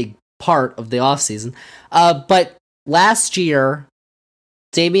big part of the offseason. But last year,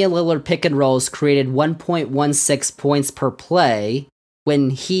 Damian Lillard pick and rolls created 1.16 points per play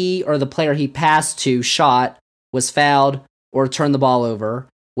when he or the player he passed to shot, was fouled, or turned the ball over,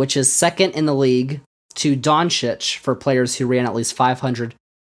 which is second in the league to Doncic for players who ran at least 500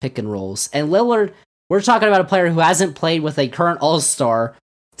 pick and rolls. And Lillard, we're talking about a player who hasn't played with a current All-Star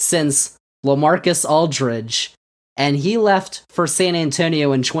since LaMarcus Aldridge, and he left for San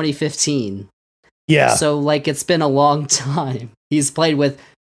Antonio in 2015. Yeah. So, like, it's been a long time. He's played with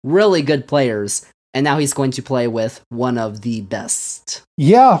really good players, and now he's going to play with one of the best.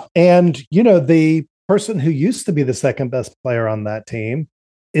 Yeah, and the person who used to be the second best player on that team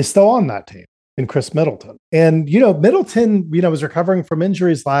is still on that team, in Chris Middleton. And Middleton, was recovering from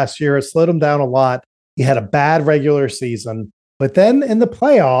injuries last year. It slowed him down a lot. He had a bad regular season, but then in the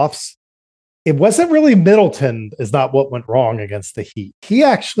playoffs, it wasn't really Middleton is not what went wrong against the Heat. He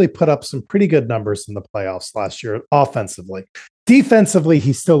actually put up some pretty good numbers in the playoffs last year offensively. Defensively,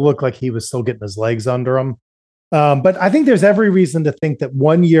 he still looked like he was still getting his legs under him. But I think there's every reason to think that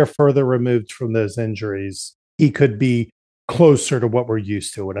 1 year further removed from those injuries, he could be closer to what we're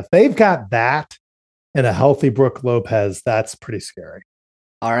used to. And if they've got that and a healthy Brook Lopez, that's pretty scary.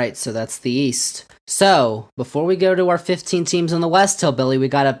 All right, so that's the East. So before we go to our 15 teams in the West, Hillbilly, we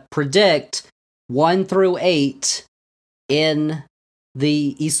got to predict 1 through 8 in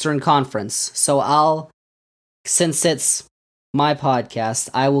the Eastern Conference. So since it's my podcast,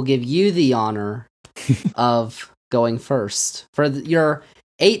 I will give you the honor of going first. For your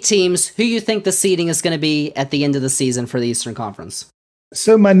 8 teams, who you think the seeding is going to be at the end of the season for the Eastern Conference?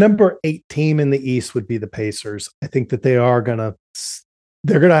 So my number 8 team in the East would be the Pacers. I think that they're going to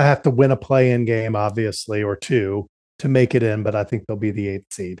have to win a play-in game, obviously, or 2 to make it in, but I think they'll be the 8th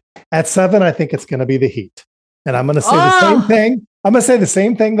seed. At 7, I think it's going to be the Heat. And I'm going to say the same thing. I'm going to say the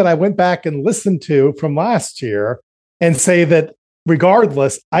same thing that I went back and listened to from last year and say that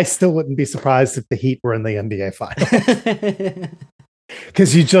regardless, I still wouldn't be surprised if the Heat were in the NBA Finals.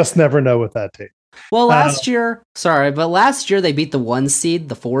 Because you just never know with that team. Well, last year they beat the 1 seed,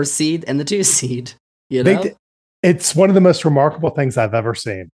 the 4 seed, and the 2 seed. It's one of the most remarkable things I've ever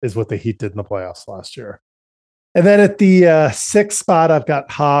seen is what the Heat did in the playoffs last year. And then at the 6th spot, I've got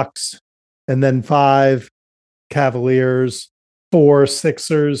Hawks, and then 5 Cavaliers, 4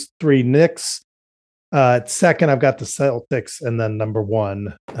 Sixers, 3 Knicks. At 2nd, I've got the Celtics, and then number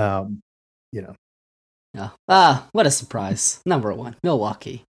 1, what a surprise. Number 1,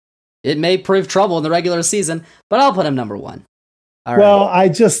 Milwaukee. It may prove trouble in the regular season, but I'll put him number 1. All right. Well, I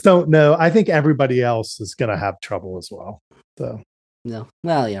just don't know. I think everybody else is going to have trouble as well. So no.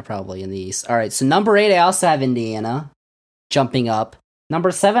 Well, yeah, probably in the East. All right. So number 8, I also have Indiana jumping up.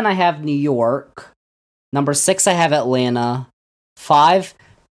 Number 7, I have New York. Number 6, I have Atlanta. 5,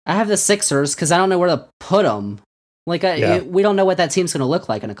 I have the Sixers because I don't know where to put them. We don't know what that team's going to look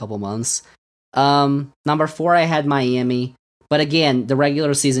like in a couple months. Number 4, I had Miami. But again, the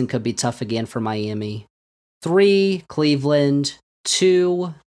regular season could be tough again for Miami. 3, Cleveland.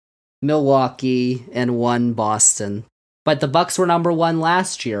 2, Milwaukee, and 1, Boston. But the Bucks were number 1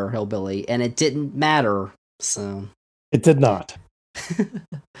 last year, Hillbilly, and it didn't matter. So it did not.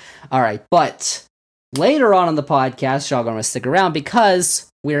 All right, but later on in the podcast, y'all going to stick around because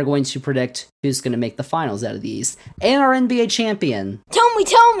we are going to predict who's going to make the finals out of the East and our NBA champion. Tell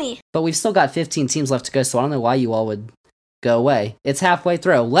me. But we've still got 15 teams left to go, so I don't know why you all would go away. It's halfway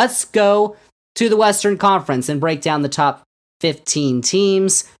through. Let's go to the Western Conference and break down the top 15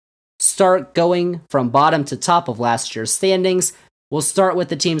 teams. Start going from bottom to top of last year's standings. We'll start with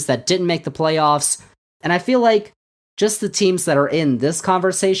the teams that didn't make the playoffs. And I feel like just the teams that are in this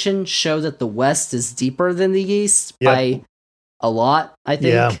conversation show that the West is deeper than the East by a lot, I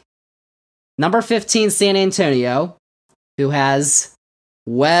think. Yeah. Number 15, San Antonio, who has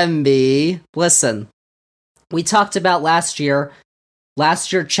Wemby. Listen, we talked about last year.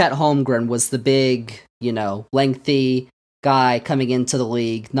 Last year, Chet Holmgren was the big, lengthy guy coming into the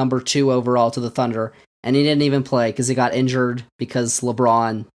league, number 2 overall to the Thunder, and he didn't even play because he got injured because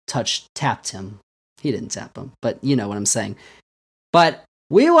LeBron tapped him. He didn't tap him, but you know what I'm saying. But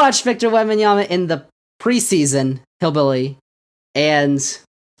we watched Victor Wembanyama in the preseason, Hillbilly, and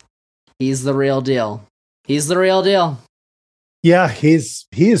he's the real deal. He's the real deal. Yeah, he is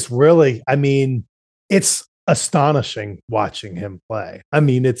really, it's astonishing watching him play.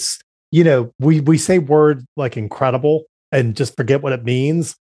 It's, we say word like incredible and just forget what it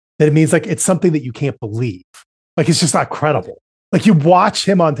means. That it means like it's something that you can't believe. Like it's just not credible. Like you watch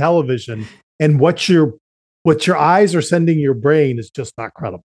him on television and what your eyes are sending your brain is just not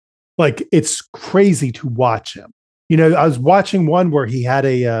credible. Like it's crazy to watch him. I was watching one where he had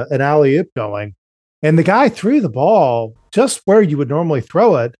an alley-oop going and the guy threw the ball just where you would normally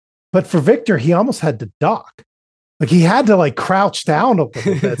throw it. But for Victor, he almost had to duck. Like he had to crouch down a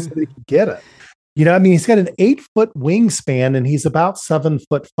little bit so he could get it. He's got an 8-foot wingspan and he's about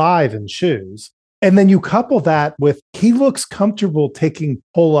 7'5" in shoes. And then you couple that with he looks comfortable taking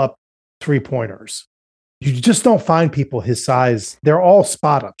pull-up 3-pointers. You just don't find people his size. They're all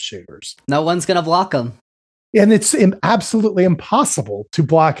spot-up shooters. No one's going to block him. And it's absolutely impossible to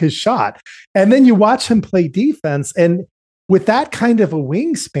block his shot. And then you watch him play defense and with that kind of a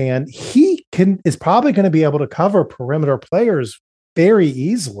wingspan, is probably going to be able to cover perimeter players very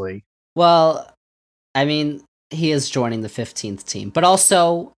easily. Well, I mean, he is joining the 15th team, but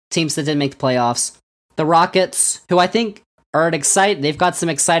also teams that didn't make the playoffs. The Rockets, who I think they've got some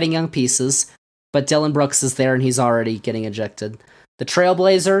exciting young pieces, but Dylan Brooks is there and he's already getting ejected. The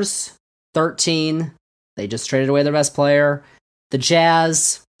Trailblazers, 13. They just traded away their best player. The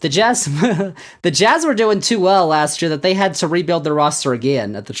Jazz, the Jazz were doing too well last year that they had to rebuild their roster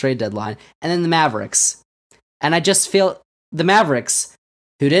again at the trade deadline. And then the Mavericks. And I just feel the Mavericks,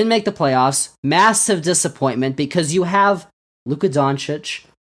 who didn't make the playoffs, massive disappointment because you have Luka Doncic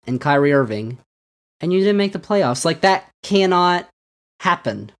and Kyrie Irving, and you didn't make the playoffs. Like, that cannot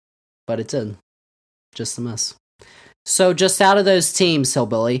happen. But it did. Just a mess. So just out of those teams,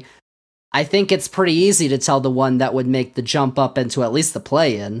 Hillbilly, I think it's pretty easy to tell the one that would make the jump up into at least the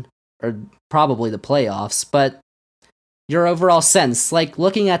play-in, or probably the playoffs, but your overall sense, like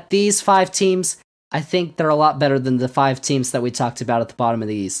looking at these 5 teams, I think they're a lot better than the 5 teams that we talked about at the bottom of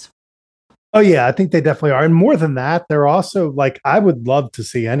the East. Oh yeah, I think they definitely are. And more than that, they're also like, I would love to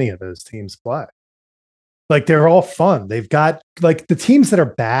see any of those teams play. Like, they're all fun. They've got like the teams that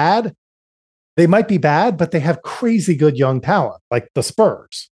are bad, they might be bad, but they have crazy good young talent, like the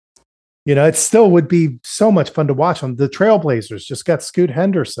Spurs. You know, it still would be so much fun to watch them. The Trailblazers just got Scoot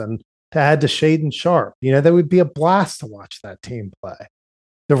Henderson to add to Shaden Sharp. You know, that would be a blast to watch that team play.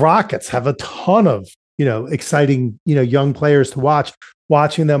 The Rockets have a ton of, exciting, young players to watch,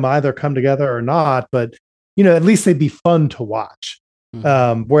 watching them either come together or not, but, at least they'd be fun to watch.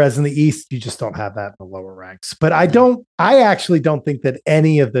 Mm-hmm. Whereas in the East, you just don't have that in the lower ranks. But I actually don't think that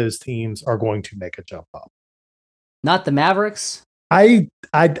any of those teams are going to make a jump up. Not the Mavericks? I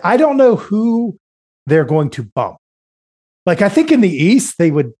don't know who they're going to bump. Like, I think in the East,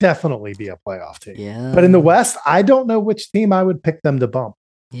 they would definitely be a playoff team. Yeah. But in the West, I don't know which team I would pick them to bump.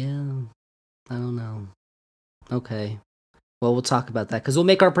 Yeah. I don't know. Okay. Well, we'll talk about that because we'll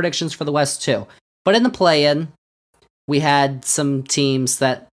make our predictions for the West too. But in the play-in, we had some teams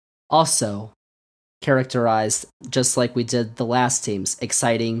that also characterized, just like we did the last teams,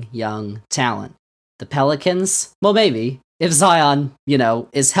 exciting young talent. The Pelicans, well, maybe. If Zion,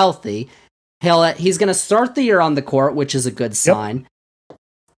 is healthy, he's going to start the year on the court, which is a good sign. Yep.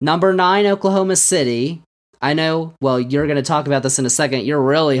 Number 9, Oklahoma City. I know, well, you're going to talk about this in a second. You're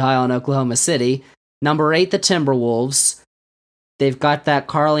really high on Oklahoma City. Number 8, the Timberwolves. They've got that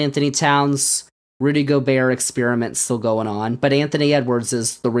Karl Anthony Towns, Rudy Gobert experiment still going on, but Anthony Edwards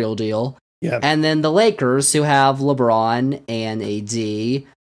is the real deal. Yep. And then the Lakers, who have LeBron and AD.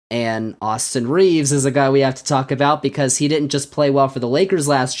 And Austin Reeves is a guy we have to talk about because he didn't just play well for the Lakers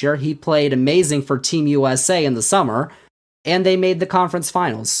last year. He played amazing for Team USA in the summer, and they made the conference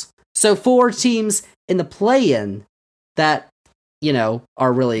finals. So 4 teams in the play-in that,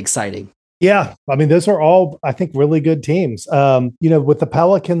 are really exciting. Yeah. I mean, those are all, I think, really good teams. With the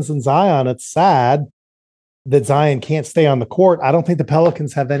Pelicans and Zion, it's sad that Zion can't stay on the court. I don't think the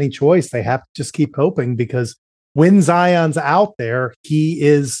Pelicans have any choice. They have to just keep hoping because when Zion's out there,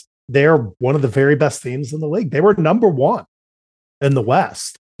 they're one of the very best teams in the league. They were number 1 in the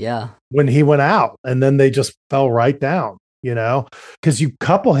West. Yeah. When he went out, and then they just fell right down, because you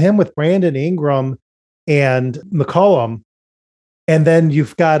couple him with Brandon Ingram and McCollum, and then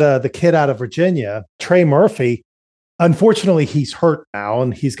you've got the kid out of Virginia, Trey Murphy. Unfortunately, he's hurt now,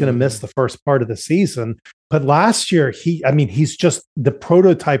 and he's going to miss the first part of the season. But last year, he's just the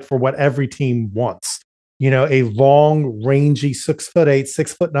prototype for what every team wants. A long, rangy 6'8",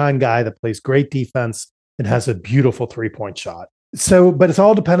 6'9" guy that plays great defense and has a beautiful 3-point shot. So, but it's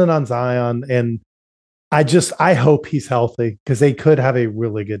all dependent on Zion. And I hope he's healthy because they could have a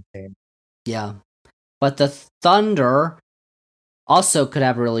really good team. Yeah. But the Thunder also could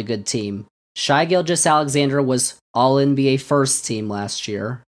have a really good team. Shai Gilgeous-Alexander was All-NBA first team last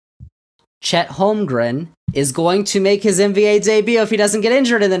year. Chet Holmgren is going to make his NBA debut if he doesn't get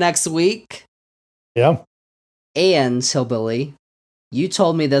injured in the next week. Yeah. And, Hillbilly, you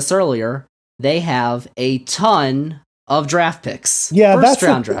told me this earlier, they have a ton of draft picks. Yeah,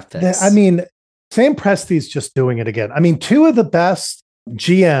 first-round draft picks. Sam Presti's just doing it again. 2 of the best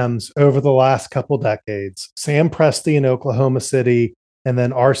GMs over the last couple decades, Sam Presti in Oklahoma City and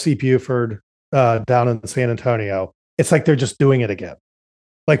then R.C. Buford down in San Antonio. It's like they're just doing it again.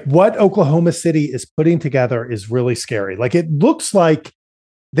 Like, what Oklahoma City is putting together is really scary. Like, it looks like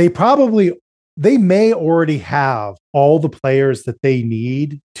they may already have all the players that they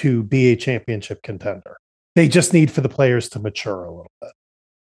need to be a championship contender. They just need for the players to mature a little bit.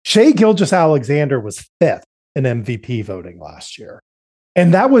 Shai Gilgeous-Alexander was 5th in MVP voting last year.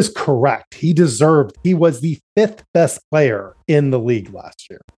 And that was correct. He was the 5th best player in the league last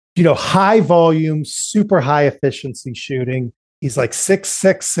year. High volume, super high efficiency shooting. He's like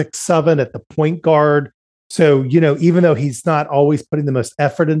 6'6", 6'7" at the point guard. So, even though he's not always putting the most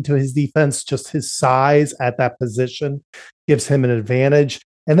effort into his defense, just his size at that position gives him an advantage.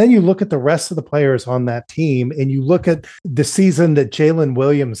 And then you look at the rest of the players on that team and you look at the season that Jalen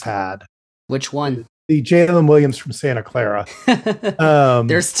Williams had. Which one? The Jalen Williams from Santa Clara.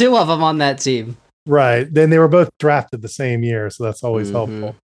 There's 2 of them on that team. Right. Then they were both drafted the same year. So that's always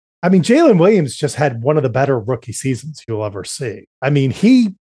helpful. I mean, Jalen Williams just had one of the better rookie seasons you'll ever see. I mean,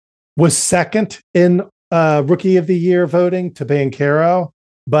 he was second in Rookie of the Year voting to Banchero,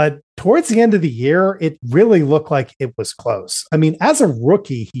 but towards the end of the year, it really looked like it was close. I mean, as a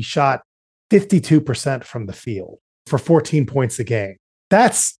rookie, he shot 52% from the field for 14 points a game.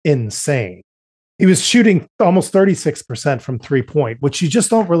 That's insane. He was shooting almost 36% from 3-point, which you just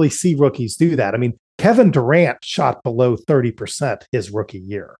don't really see rookies do that. I mean, Kevin Durant shot below 30% his rookie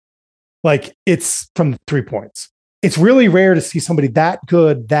year. Like, it's from 3 points. It's really rare to see somebody that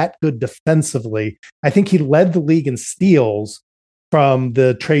good defensively. I think he led the league in steals from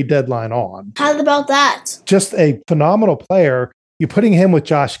the trade deadline on. How about that? Just a phenomenal player. You're putting him with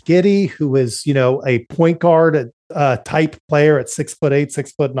Josh Giddey, who is, a point guard type player at 6'8",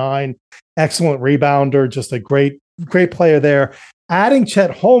 6'9", excellent rebounder, just a great player there. Adding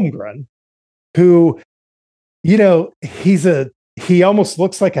Chet Holmgren, who, he almost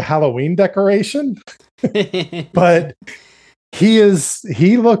looks like a Halloween decoration, but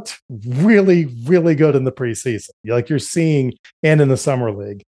he looked really, really good in the preseason. Like you're seeing, and in the summer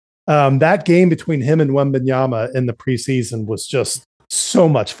league. That game between him and Wembanyama in the preseason was just so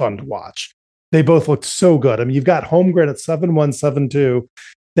much fun to watch. They both looked so good. I mean, you've got Holmgren at 7'1", 7'2",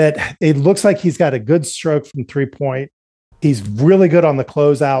 that it looks like he's got a good stroke from 3-point. He's really good on the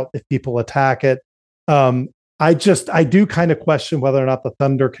closeout if people attack it. I do kind of question whether or not the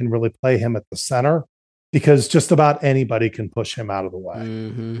Thunder can really play him at the center, because just about anybody can push him out of the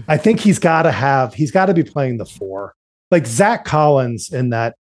way. I think he's got to be playing the 4. Like Zach Collins in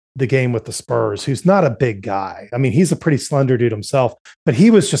the game with the Spurs, who's not a big guy. I mean, he's a pretty slender dude himself, but he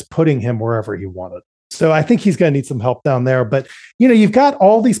was just putting him wherever he wanted. So I think he's going to need some help down there. But, you've got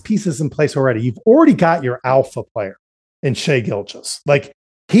all these pieces in place already. You've already got your alpha player in Shai Gilgeous. Like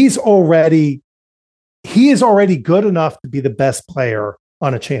he is already good enough to be the best player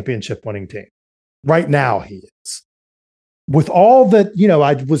on a championship winning team. Right now he is. With all that,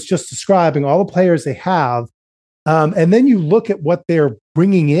 I was just describing, all the players they have, and then you look at what they're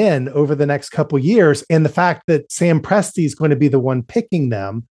bringing in over the next couple of years, and the fact that Sam Presti is going to be the one picking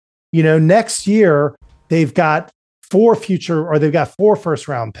them. Next year they've got 4 first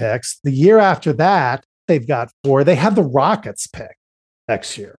round picks. The year after that, they've got 4. They have the Rockets pick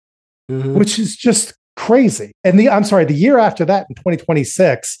next year, which is just crazy. And the year after that in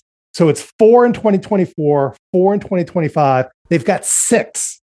 2026. So it's 4 in 2024, 4 in 2025. They've got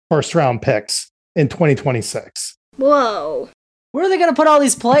 6 first round picks in 2026. Whoa. Where are they going to put all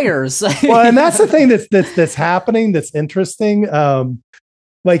these players? Well, and that's the thing that's happening. That's interesting.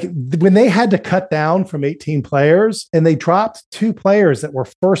 Like when they had to cut down from 18 players, and they dropped 2 players that were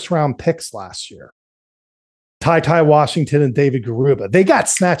first round picks last year, Ty Washington and David Garuba, they got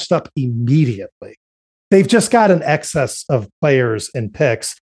snatched up immediately. They've just got an excess of players and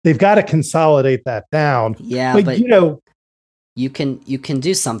picks. They've got to consolidate that down. Yeah, but you can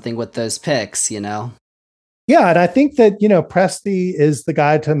do something with those picks, Yeah, and I think that, Presti is the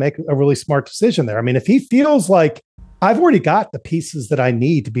guy to make a really smart decision there. I mean, if he feels like I've already got the pieces that I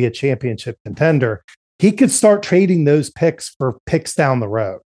need to be a championship contender, he could start trading those picks for picks down the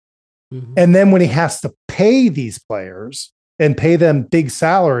road. And then when he has to pay these players and pay them big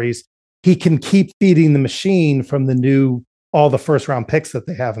salaries, he can keep feeding the machine from all the first round picks that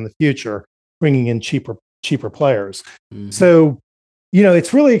they have in the future, bringing in cheaper players. So,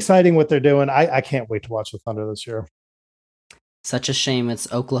 it's really exciting what they're doing. I can't wait to watch the Thunder this year. Such a shame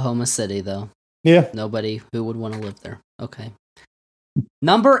it's Oklahoma City, though. Yeah. Nobody who would want to live there. Okay.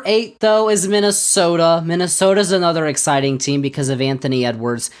 Number 8, though, is Minnesota. Minnesota's another exciting team because of Anthony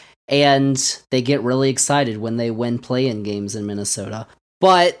Edwards, and they get really excited when they win play-in games in Minnesota.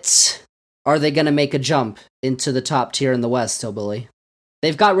 But are they going to make a jump into the top tier in the West, Hillbilly?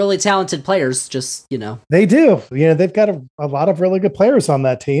 They've got really talented players, They do. They've got a lot of really good players on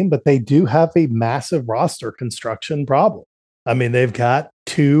that team, but they do have a massive roster construction problem. I mean, they've got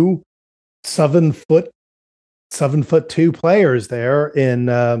 2 7'2" players there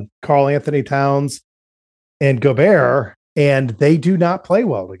in Karl Anthony Towns and Gobert, and they do not play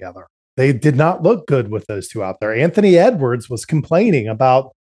well together. They did not look good with those two out there. Anthony Edwards was complaining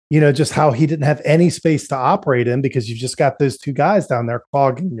about, just how he didn't have any space to operate in because you've just got those two guys down there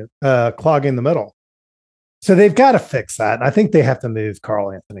clogging the middle. So they've got to fix that. And I think they have to move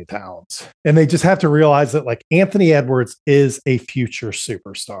Karl Anthony Towns. And they just have to realize that like Anthony Edwards is a future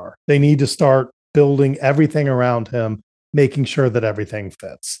superstar. They need to start building everything around him, making sure that everything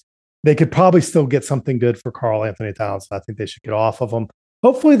fits. They could probably still get something good for Karl Anthony Towns. I think they should get off of him.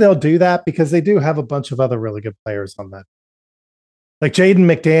 Hopefully they'll do that because they do have a bunch of other really good players on that. Like Jaden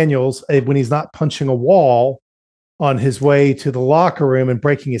McDaniels, when he's not punching a wall on his way to the locker room and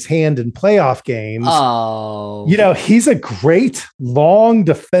breaking his hand in playoff games. Oh, he's a great long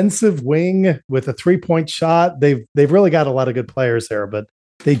defensive wing with a 3-point shot. They've really got a lot of good players there, but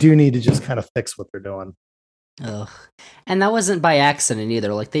they do need to just kind of fix what they're doing. Ugh. And that wasn't by accident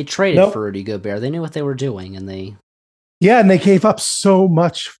either. Like they traded for Rudy Gobert. They knew what they were doing, and they gave up so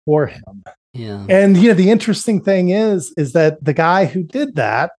much for him. Yeah. And the interesting thing is that the guy who did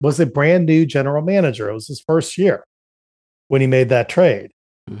that was a brand new general manager. It was his first year when he made that trade.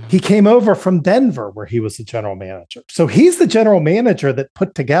 Mm-hmm. He came over from Denver where he was the general manager. So he's the general manager that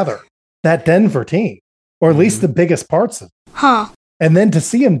put together that Denver team, or at least the biggest parts of it. Huh. And then to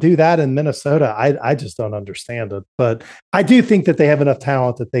see him do that in Minnesota, I just don't understand it. But I do think that they have enough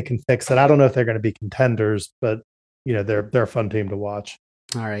talent that they can fix it. I don't know if they're going to be contenders, but they're a fun team to watch.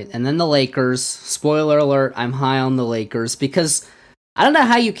 All right. And then the Lakers. Spoiler alert, I'm high on the Lakers because I don't know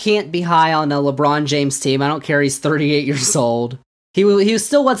how you can't be high on a LeBron James team. I don't care. He's 38 years old. He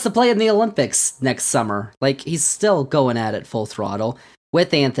still wants to play in the Olympics next summer. Like, he's still going at it full throttle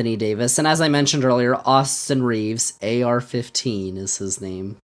with Anthony Davis. And as I mentioned earlier, Austin Reeves, AR-15 is his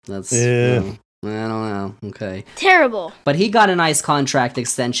name. That's... I don't know. Okay. Terrible. But he got a nice contract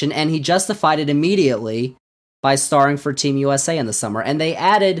extension, and he justified it immediately by starring for Team USA in the summer. And they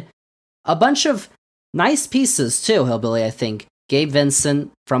added a bunch of nice pieces too, Hillbilly, I think. Gabe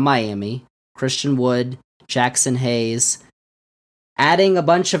Vincent from Miami, Christian Wood, Jackson Hayes. Adding a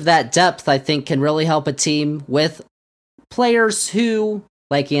bunch of that depth, I think, can really help a team with players who,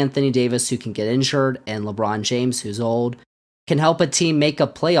 like Anthony Davis, who can get injured, and LeBron James, who's old, can help a team make a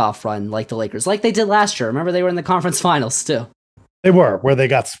playoff run like the Lakers, like they did last year. Remember, they were in the conference finals too. They were, where they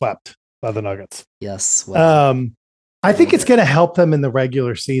got swept by the Nuggets. Yes. Well, I think it's going to help them in the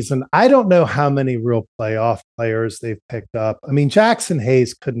regular season. I don't know how many real playoff players they've picked up. I mean, Jackson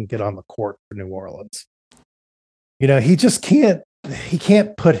Hayes couldn't get on the court for New Orleans. He just can't. He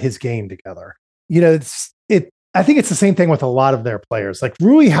can't put his game together. I think it's the same thing with a lot of their players. Like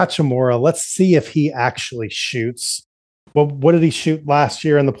Rui Hachimura, let's see if he actually shoots. Well, what did he shoot last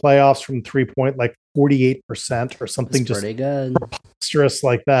year in the playoffs from 3-point? Like 48% or something. That's pretty good. Preposterous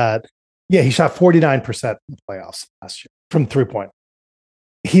like that. Yeah, he shot 49% in the playoffs last year from 3-point.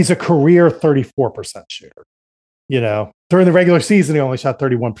 He's a career 34% shooter. During the regular season, he only shot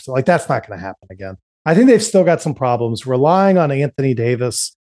 31%. Like, that's not going to happen again. I think they've still got some problems relying on Anthony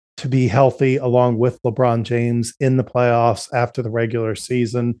Davis to be healthy along with LeBron James in the playoffs after the regular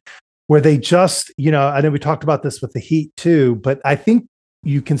season, where they just, I know we talked about this with the Heat too, but I think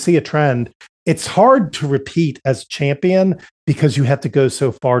you can see a trend. It's hard to repeat as champion because you have to go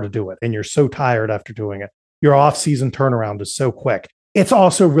so far to do it. And you're so tired after doing it. Your off-season turnaround is so quick. It's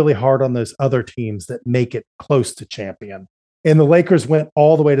also really hard on those other teams that make it close to champion. And the Lakers went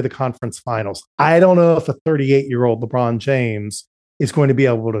all the way to the conference finals. I don't know if a 38-year-old LeBron James is going to be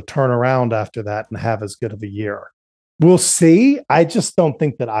able to turn around after that and have as good of a year. We'll see. I just don't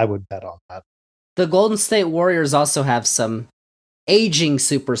think that I would bet on that. The Golden State Warriors also have some aging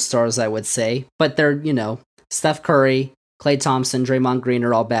superstars, I would say, but they're, Steph Curry, Klay Thompson, Draymond Green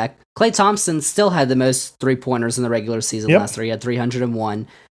are all back. Klay Thompson still had the most 3-pointers in the regular season last year. He had 301,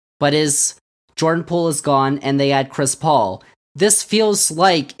 but his Jordan Poole is gone, and they add Chris Paul. This feels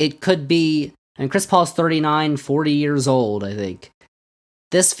like it could be, and Chris Paul's 39, 40 years old, I think.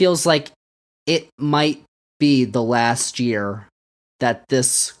 This feels like it might be the last year that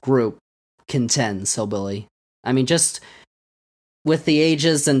this group contends, Hillbilly. I mean, just with the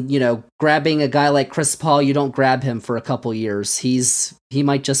ages and, grabbing a guy like Chris Paul, you don't grab him for a couple years. He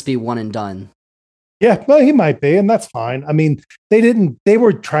might just be one and done. Yeah, well, he might be, and that's fine. I mean, they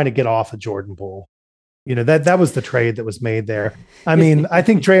were trying to get off of Jordan Poole. That was the trade that was made there. I mean, I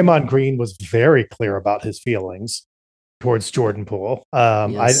think Draymond Green was very clear about his feelings towards Jordan Poole.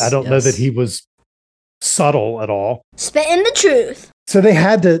 I don't know that he was subtle at all. Spitting the truth. So they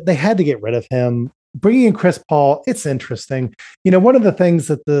had to get rid of him. Bringing in Chris Paul, it's interesting. One of the things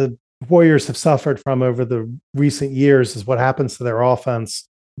that the Warriors have suffered from over the recent years is what happens to their offense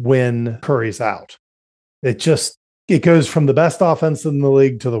when Curry's out. It it goes from the best offense in the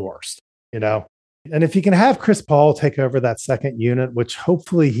league to the worst, you know? And if you can have Chris Paul take over that second unit, which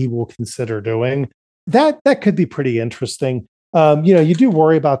hopefully he will consider doing, that could be pretty interesting. You do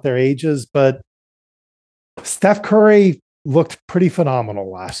worry about their ages, but Steph Curry looked pretty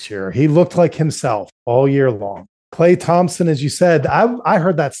phenomenal last year. He looked like himself all year long. Klay Thompson, as you said, I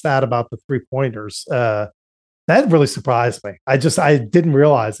heard that stat about the 3-pointers. That really surprised me. I didn't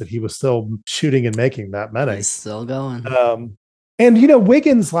realize that he was still shooting and making that many. He's still going. And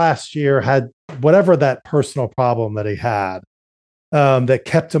Wiggins last year had whatever that personal problem that he had that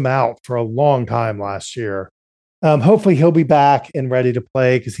kept him out for a long time last year. Hopefully he'll be back and ready to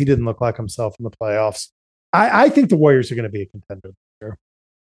play because he didn't look like himself in the playoffs. I think the Warriors are going to be a contender this year.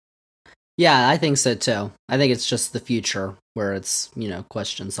 Yeah, I think so too. I think it's just the future where it's,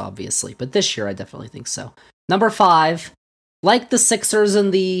 questions, obviously. But this year, I definitely think so. Number 5, like the Sixers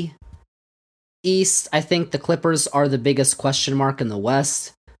in the East, I think the Clippers are the biggest question mark in the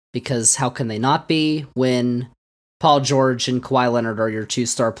West, because how can they not be when Paul George and Kawhi Leonard are your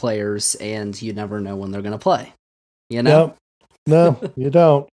 2-star players and you never know when they're going to play, No, you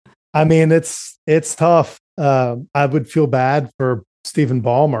don't. I mean, it's tough. I would feel bad for Stephen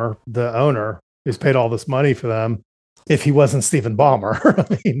Ballmer, the owner, who's paid all this money for them, if he wasn't Stephen Ballmer.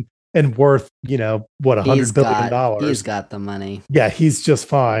 I mean, and worth, $100 billion. He's got the money. Yeah, he's just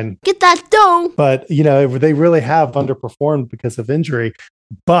fine. Get that dough. But, they really have underperformed because of injury.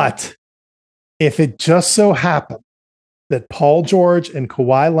 But if it just so happened that Paul George and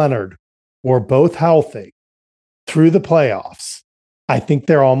Kawhi Leonard were both healthy through the playoffs, I think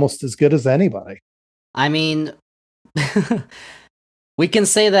they're almost as good as anybody. I mean, we can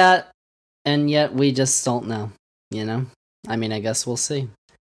say that, and yet we just don't know, I mean, I guess we'll see.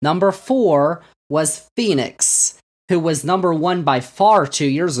 Number 4 was Phoenix, who was number 1 by far 2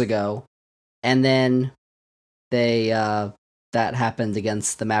 years ago, and then they that happened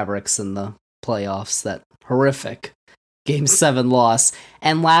against the Mavericks in the playoffs, that horrific Game 7 loss.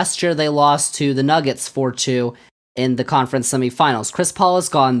 And last year they lost to the Nuggets 4-2 in the conference semifinals. Chris Paul is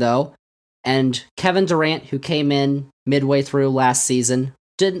gone, though, and Kevin Durant, who came in midway through last season,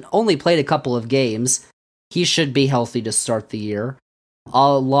 only played a couple of games. He should be healthy to start the year,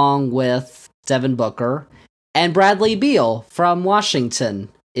 along with Devin Booker. And Bradley Beal from Washington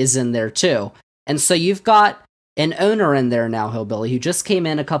is in there, too. And so you've got an owner in there now, Hillbilly, who just came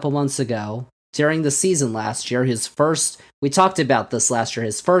in a couple months ago during the season last year. We talked about this last year,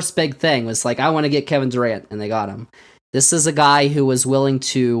 his first big thing was like, I want to get Kevin Durant, and they got him. This is a guy who was willing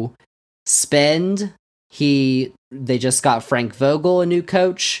to spend. They just got Frank Vogel, a new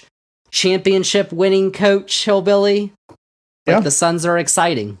coach, championship winning coach, Hillbilly. But the Suns are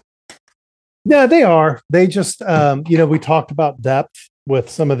exciting. Yeah, they are. They just, we talked about depth with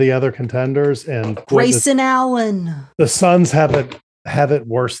some of the other contenders, and Grayson Allen. The Suns have it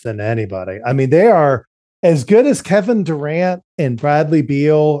worse than anybody. I mean, they are as good as Kevin Durant and Bradley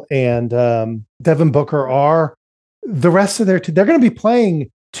Beal and Devin Booker are. The rest of they're going to be playing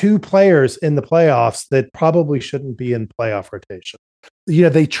 2 players in the playoffs that probably shouldn't be in playoff rotation.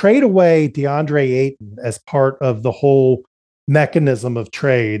 They trade away DeAndre Ayton as part of the whole mechanism of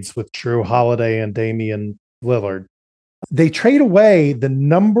trades with Drew Holiday and Damian Lillard. They trade away the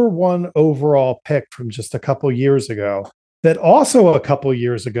number 1 overall pick from just a couple years ago that also a couple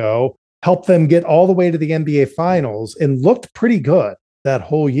years ago helped them get all the way to the NBA Finals and looked pretty good that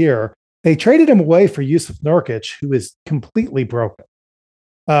whole year. They traded him away for Yusuf Nurkic, who is completely broken.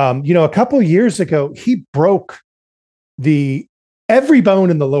 A couple years ago, he broke every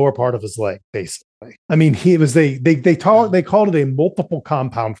bone in the lower part of his leg, basically. I mean, they called it a multiple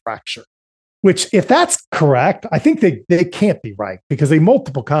compound fracture, which, if that's correct, I think they can't be right, because a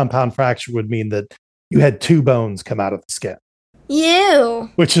multiple compound fracture would mean that you had 2 bones come out of the skin. Ew.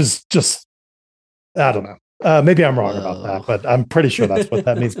 Which is just, I don't know. Maybe I'm wrong about that, but I'm pretty sure that's what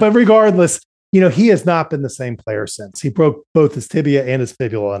that means. But regardless, he has not been the same player since. He broke both his tibia and his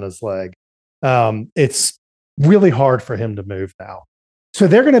fibula on his leg. It's really hard for him to move now. So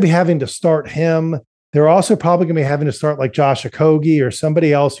they're going to be having to start him. They're also probably going to be having to start like Josh Okogie or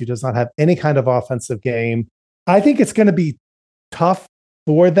somebody else who does not have any kind of offensive game. I think it's going to be tough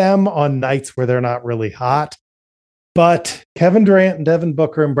for them on nights where they're not really hot. But Kevin Durant and Devin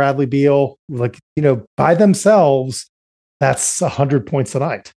Booker and Bradley Beal, by themselves, that's 100 points a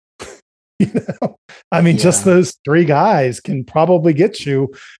night. Just those 3 guys can probably get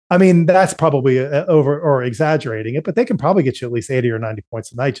you. I mean, that's probably over or exaggerating it, but they can probably get you at least 80 or 90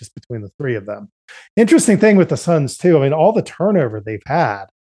 points a night just between the 3 of them. Interesting thing with the Suns, too. I mean, all the turnover they've had.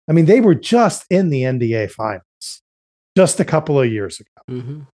 I mean, they were just in the NBA Finals just a couple of years ago.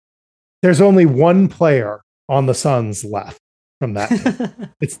 Mm-hmm. There's only 1 player on the Suns left from that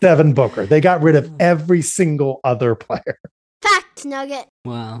team. It's Devin Booker. They got rid of every single other player. Fact nugget.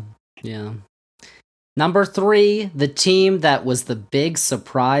 Wow. Yeah. Number 3, the team that was the big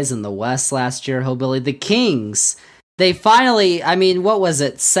surprise in the West last year, Hillbilly, the Kings. They finally, I mean, what was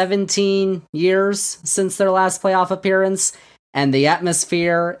it, 17 years since their last playoff appearance? And the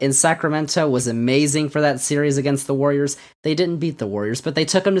atmosphere in Sacramento was amazing for that series against the Warriors. They didn't beat the Warriors, but they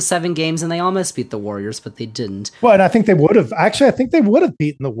took them to 7 games, and they almost beat the Warriors, but they didn't. Well, and I think they would have. Actually, I think they would have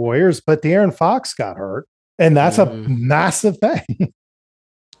beaten the Warriors, but De'Aaron Fox got hurt, and that's a massive thing.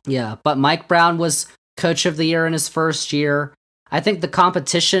 Yeah, but Mike Brown was Coach of the Year in his first year. I think the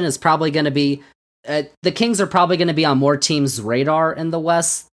competition is probably going to be... the Kings are probably going to be on more teams' radar in the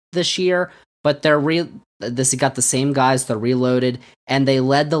West this year, but they're this got the same guys, they're reloaded, and they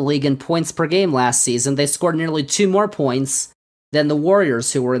led the league in points per game last season. They scored nearly 2 more points than the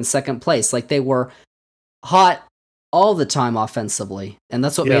Warriors, who were in second place. Like, they were hot all the time offensively, and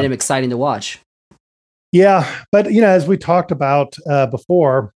that's what made him exciting to watch. Yeah, but, as we talked about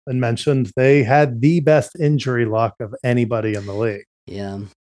before and mentioned, they had the best injury luck of anybody in the league. Yeah.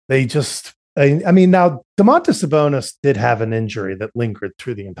 They just... I mean, now, Domantas Sabonis did have an injury that lingered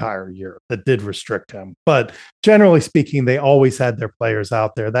through the entire year that did restrict him. But generally speaking, they always had their players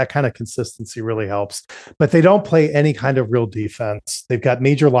out there. That kind of consistency really helps. But they don't play any kind of real defense. They've got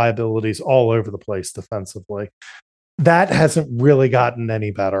major liabilities all over the place defensively. That hasn't really gotten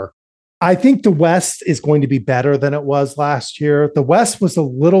any better. I think the West is going to be better than it was last year. The West was a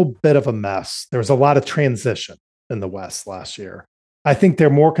little bit of a mess. There was a lot of transition in the West last year. I think they're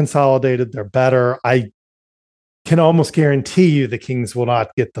more consolidated. They're better. I can almost guarantee you the Kings will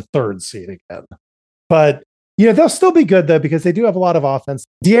not get the 3rd seed again. But, they'll still be good, though, because they do have a lot of offense.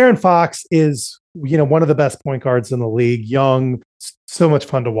 De'Aaron Fox is, one of the best point guards in the league. Young, so much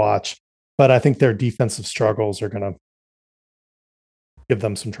fun to watch. But I think their defensive struggles are going to give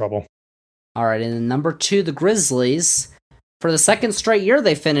them some trouble. All right, and then number 2, the Grizzlies. For the second straight year,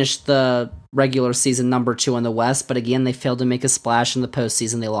 they finished the regular season number 2 in the West, but again, they failed to make a splash in the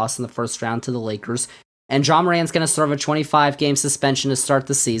postseason. They lost in the first round to the Lakers. And Ja Morant's going to serve a 25-game suspension to start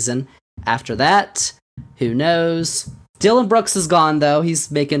the season. After that, who knows? Dylan Brooks is gone, though. He's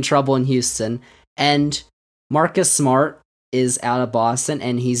making trouble in Houston. And Marcus Smart is out of Boston,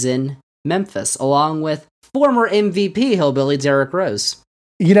 and he's in Memphis, along with former MVP Hillbilly Derrick Rose.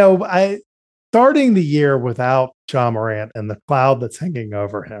 Starting the year without Ja Morant and the cloud that's hanging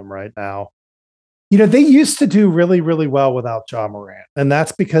over him right now, they used to do really, really well without Ja Morant. And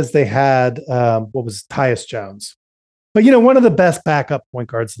that's because they had, Tyus Jones. But, one of the best backup point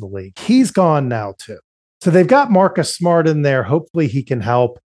guards in the league. He's gone now, too. So they've got Marcus Smart in there. Hopefully he can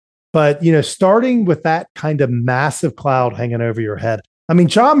help. But, starting with that kind of massive cloud hanging over your head. I mean,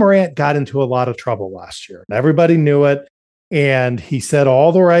 Ja Morant got into a lot of trouble last year. Everybody knew it. And he said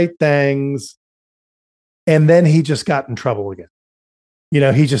all the right things. And then he just got in trouble again.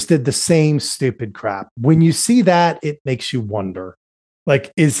 He just did the same stupid crap. When you see that, it makes you wonder,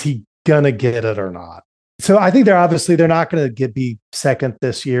 like, is he going to get it or not? So I think they're not going to be second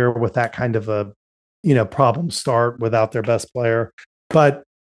this year with that kind of a, problem start without their best player. But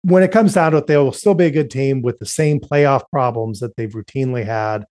when it comes down to it, they will still be a good team with the same playoff problems that they've routinely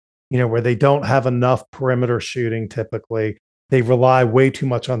had, where they don't have enough perimeter shooting typically. They rely way too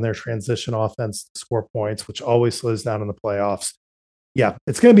much on their transition offense to score points, which always slows down in the playoffs. Yeah,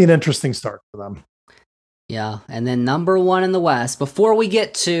 it's going to be an interesting start for them. Yeah, and then number 1 in the West, before we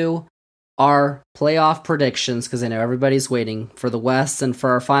get to our playoff predictions, because I know everybody's waiting for the West and for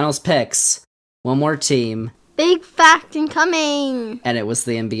our finals picks, one more team. Big fact incoming. And it was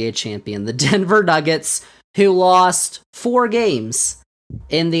the NBA champion, the Denver Nuggets, who lost 4 games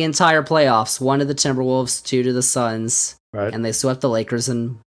in the entire playoffs. 1 to the Timberwolves, 2 to the Suns. Right. And they swept the Lakers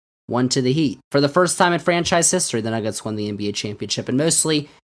and 1 to the Heat. For the first time in franchise history, the Nuggets won the NBA championship. And mostly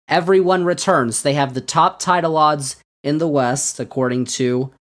everyone returns. They have the top title odds in the West, according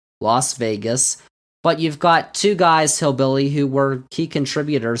to Las Vegas. But you've got 2 guys, Hillbilly, who were key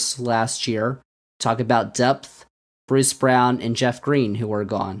contributors last year. Talk about depth, Bruce Brown and Jeff Green, who are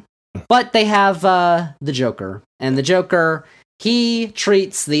gone. But they have the Joker. And the Joker, he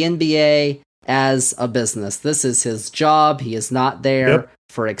treats the NBA as a business. This is his job. He is not there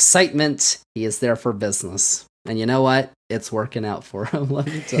for excitement. He is there for business. And you know what? It's working out for him. Let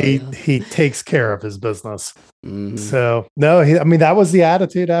me tell you. He takes care of his business. Mm-hmm. So, no, that was the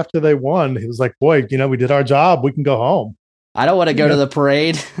attitude after they won. He was like, boy, we did our job. We can go home. I don't want to go to the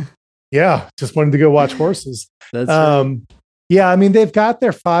parade. Yeah, just wanted to go watch horses. That's right. Yeah, they've got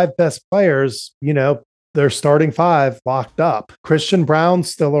their 5 best players, their starting five locked up. Christian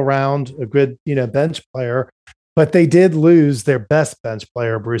Braun's still around, a good, bench player, but they did lose their best bench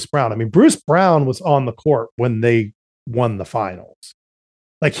player, Bruce Brown. I mean, Bruce Brown was on the court when they won the finals.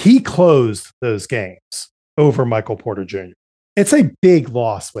 Like, he closed those games over Michael Porter Jr. It's a big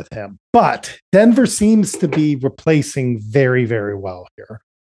loss with him, but Denver seems to be replacing very, very well here.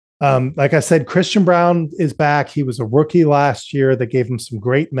 Like I said, Christian Braun is back. He was a rookie last year that gave him some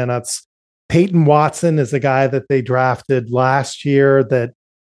great minutes. Peyton Watson is a guy that they drafted last year that,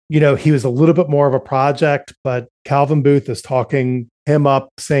 he was a little bit more of a project, but Calvin Booth is talking him up,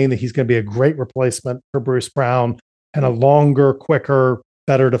 saying that he's going to be a great replacement for Bruce Brown and a longer, quicker,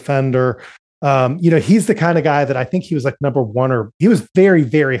 better defender. He's the kind of guy that I think he was like number one, or he was very,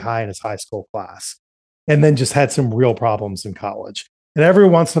 very high in his high school class and then just had some real problems in college. And every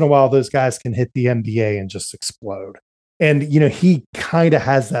once in a while, those guys can hit the NBA and just explode. And, he kind of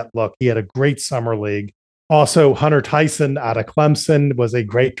has that look. He had a great summer league. Also, Hunter Tyson out of Clemson was a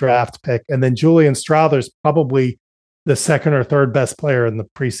great draft pick. And then Julian Strawther's probably the second or third best player in the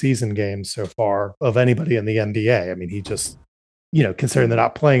preseason games so far of anybody in the NBA. I mean, he just, considering they're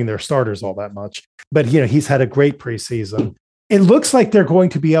not playing their starters all that much. But, he's had a great preseason. It looks like they're going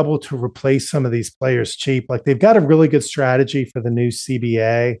to be able to replace some of these players cheap. Like, they've got a really good strategy for the new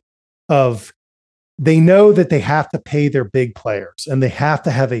CBA of they know that they have to pay their big players and they have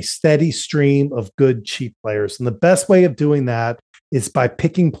to have a steady stream of good, cheap players. And the best way of doing that is by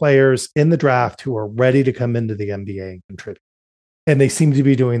picking players in the draft who are ready to come into the NBA and contribute. And they seem to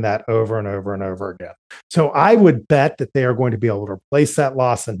be doing that over and over and over again. So I would bet that they are going to be able to replace that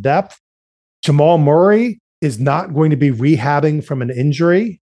loss in depth. Jamal Murray is not going to be rehabbing from an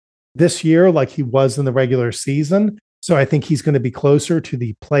injury this year like he was in the regular season. So I think he's going to be closer to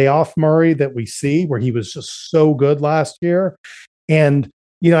the playoff Murray that we see, where he was just so good last year. And,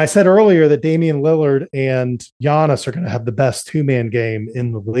 I said earlier that Damian Lillard and Giannis are going to have the best two-man game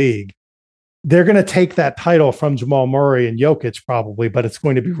in the league. They're going to take that title from Jamal Murray and Jokic probably, but it's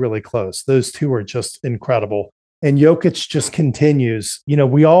going to be really close. Those two are just incredible. And Jokic just continues.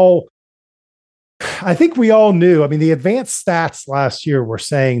 I think we all knew. I mean, the advanced stats last year were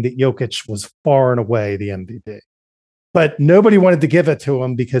saying that Jokic was far and away the MVP. But nobody wanted to give it to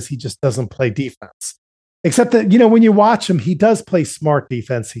him because he just doesn't play defense. Except that, when you watch him, he does play smart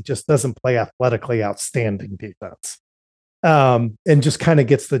defense. He just doesn't play athletically outstanding defense. And just kind of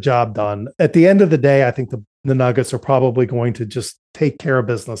gets the job done. At the end of the day, I think the Nuggets are probably going to just take care of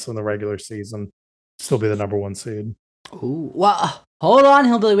business in the regular season, still be the number one seed. Ooh, well, hold on,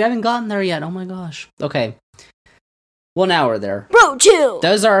 Hillbilly. We haven't gotten there yet. Oh my gosh. Okay. Well, now we're there. Bro, chill.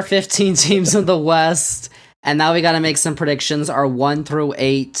 Those are our 15 teams in the West. And now we got to make some predictions. Our 1 through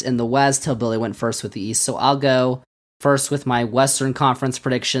 8 in the West. Hillbilly went first with the East. So I'll go first with my Western Conference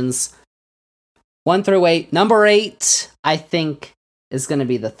predictions. 1 through 8. Number 8, I think, is going to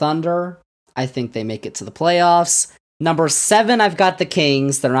be the Thunder. I think they make it to the playoffs. Number 7, I've got the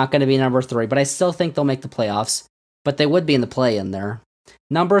Kings. They're not going to be number 3, but I still think they'll make the playoffs. But they would be in the play-in there.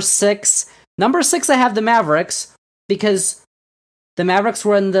 Number 6, I have the Mavericks, because the Mavericks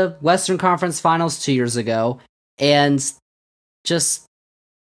were in the Western Conference Finals 2 years ago, and just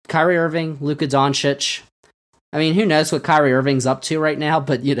Kyrie Irving, Luka Doncic. I mean, who knows what Kyrie Irving's up to right now,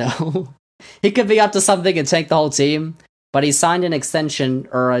 but, he could be up to something and tank the whole team. But he signed an extension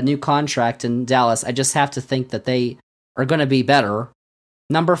or a new contract in Dallas. I just have to think that they are going to be better.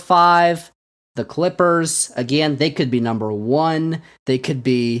 Number 5, the Clippers. Again, they could be number 1. They could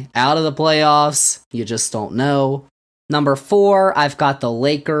be out of the playoffs. You just don't know. Number 4, I've got the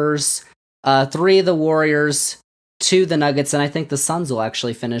Lakers, 3 the Warriors, 2 the Nuggets, and I think the Suns will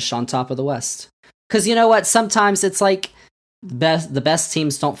actually finish on top of the West. Because you know what? Sometimes it's like the best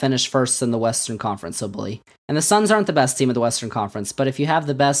teams don't finish first in the Western Conference, so Billy. And the Suns aren't the best team of the Western Conference, but if you have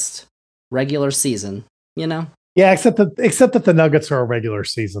the best regular season, Yeah, except that the Nuggets are a regular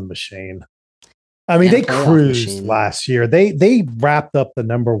season machine. I mean, they cruised last year. They wrapped up the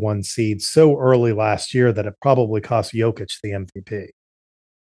number 1 seed so early last year that it probably cost Jokic the MVP.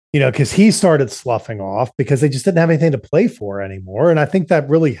 Because he started sloughing off because they just didn't have anything to play for anymore. And I think that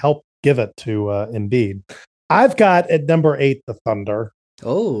really helped give it to Embiid. I've got at number 8, the Thunder.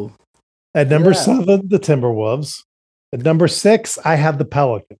 Oh. At number 7, the Timberwolves. At number 6, I have the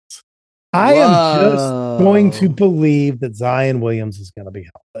Pelicans. I am just going to believe that Zion Williams is going to be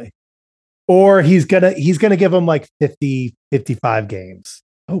healthy. Or he's gonna give them like 50, 55 games,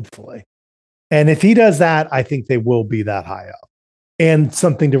 hopefully. And if he does that, I think they will be that high up. And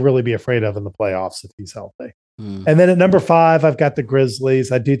something to really be afraid of in the playoffs if he's healthy. And then at number 5, I've got the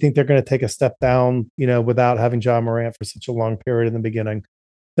Grizzlies. I do think they're going to take a step down, without having John Morant for such a long period in the beginning.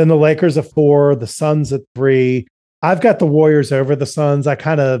 Then the Lakers at 4, the Suns at 3. I've got the Warriors over the Suns. I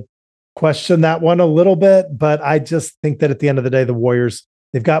kind of question that one a little bit, but I just think that at the end of the day, the Warriors,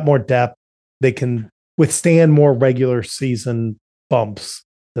 they've got more depth. They can withstand more regular season bumps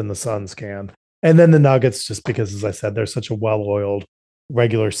than the Suns can. And then the Nuggets, just because, as I said, they're such a well-oiled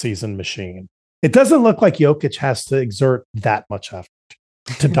regular season machine. It doesn't look like Jokic has to exert that much effort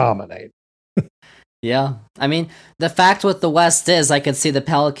to dominate. Yeah. I mean, the fact with the West is I could see the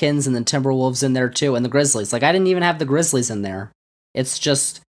Pelicans and the Timberwolves in there too, and the Grizzlies. Like, I didn't even have the Grizzlies in there. It's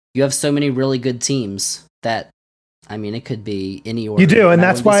just, you have so many really good teams that, I mean, it could be any order. You do, and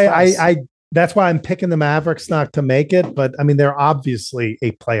that's why that's why I'm picking the Mavericks not to make it, but I mean, they're obviously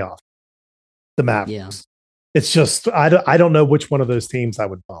a playoff. The Mavericks. Yeah. It's just, I don't know which one of those teams I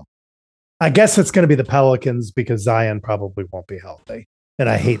would bump. I guess it's going to be the Pelicans because Zion probably won't be healthy. And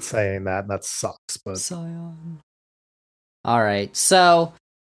I hate saying that. That sucks. But Zion. All right. So,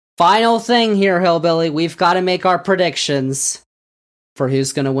 final thing here, Hillbilly. We've got to make our predictions for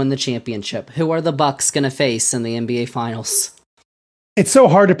who's going to win the championship. Who are the Bucks going to face in the NBA Finals? It's so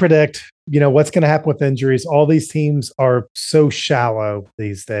hard to predict, what's going to happen with injuries. All these teams are so shallow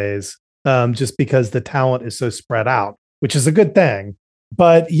these days, just because the talent is so spread out, which is a good thing.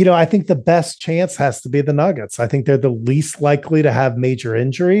 But, I think the best chance has to be the Nuggets. I think they're the least likely to have major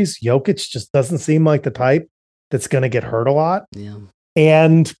injuries. Jokic just doesn't seem like the type that's going to get hurt a lot. Yeah.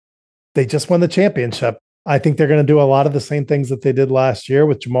 And they just won the championship. I think they're going to do a lot of the same things that they did last year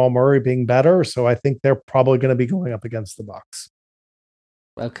with Jamal Murray being better. So I think they're probably going to be going up against the Bucks.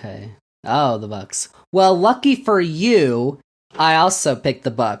 Okay. Oh, the Bucks. Well, lucky for you, I also picked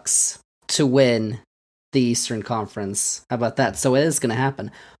the Bucks to win the Eastern Conference. How about that? So it is going to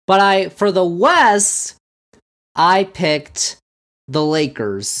happen. But for the West, I picked the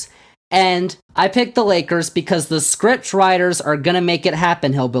Lakers. And I picked the Lakers because the script writers are going to make it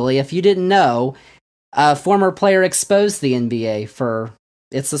happen, Hillbilly. If you didn't know, a former player exposed the NBA for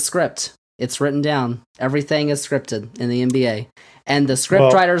it's a script. It's written down. Everything is scripted in the NBA. And the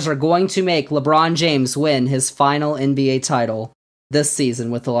script writers are going to make LeBron James win his final NBA title this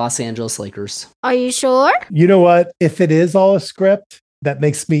season with the Los Angeles Lakers. Are you sure? You know what? If it is all a script, that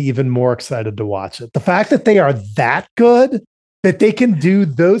makes me even more excited to watch it. The fact that they are that good, that they can do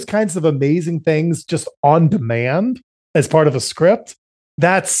those kinds of amazing things just on demand as part of a script,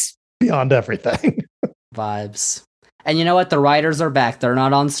 that's beyond everything. Vibes. And you know what? The writers are back. They're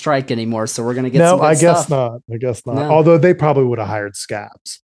not on strike anymore, so we're going to get some good stuff. stuff. I guess not. No. Although they probably would have hired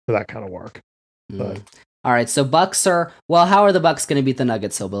scabs for that kind of work. But. All right, so Bucks are... Well, how are the Bucks going to beat the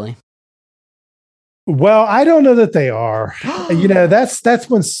Nuggets, Hillbilly? Well, I don't know that they are. That's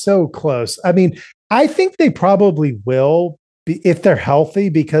one's so close. I mean, I think they probably will be if they're healthy,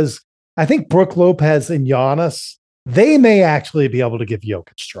 because I think Brook Lopez and Giannis, they may actually be able to give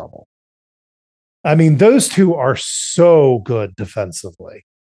Jokic trouble. I mean, those two are so good defensively.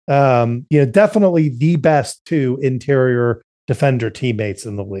 Definitely the best two interior defender teammates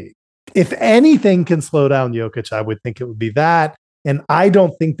in the league. If anything can slow down Jokic, I would think it would be that. And I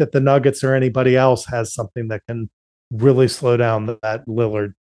don't think that the Nuggets or anybody else has something that can really slow down that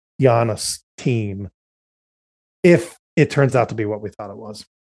Lillard Giannis team, if it turns out to be what we thought it was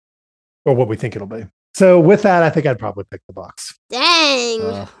or what we think it'll be. So with that, I think I'd probably pick the Bucks.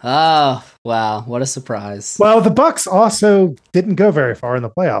 Dang. Oh, wow. What a surprise. Well, the Bucks also didn't go very far in the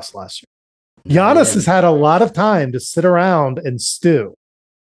playoffs last year. Giannis has had a lot of time to sit around and stew.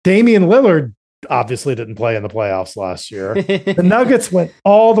 Damian Lillard obviously didn't play in the playoffs last year. The Nuggets went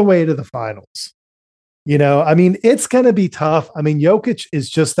all the way to the finals. I mean, it's going to be tough. I mean, Jokic is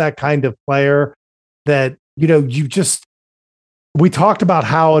just that kind of player that, we talked about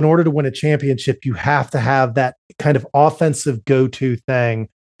how in order to win a championship, you have to have that kind of offensive go-to thing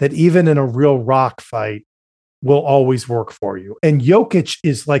that even in a real rock fight will always work for you. And Jokic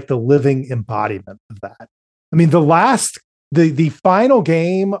is like the living embodiment of that. I mean, the final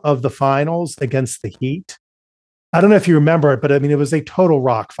game of the finals against the Heat, I don't know if you remember it, but I mean, it was a total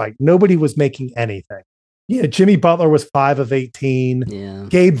rock fight. Nobody was making anything. Jimmy Butler was 5 of 18. Yeah.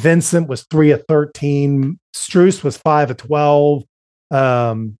 Gabe Vincent was 3 of 13. Strus was 5 of 12.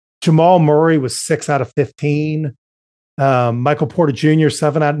 Jamal Murray was 6 out of 15. Michael Porter Jr.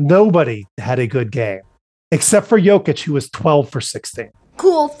 7 out. Nobody had a good game except for Jokic, who was 12 for 16.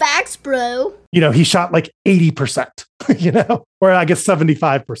 Cool facts, bro. He shot like 80%, or I guess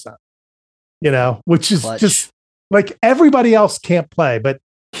 75%, which is just like everybody else can't play, but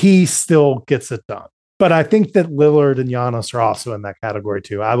he still gets it done. But I think that Lillard and Giannis are also in that category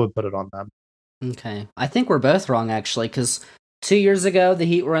too. I would put it on them. Okay. I think we're both wrong, actually, because 2 years ago, the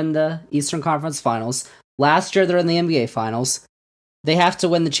Heat were in the Eastern Conference Finals. Last year, they're in the NBA Finals. They have to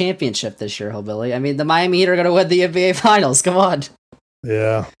win the championship this year, Hillbilly. I mean, the Miami Heat are going to win the NBA Finals. Come on.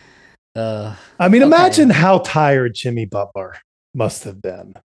 Yeah. I mean, imagine how tired Jimmy Butler must have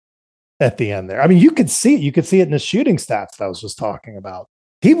been at the end there. I mean, you could see it. You could see it in the shooting stats that I was just talking about.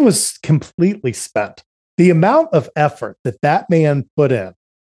 He was completely spent. The amount of effort that man put in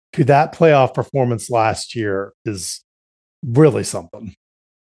to that playoff performance last year is really something.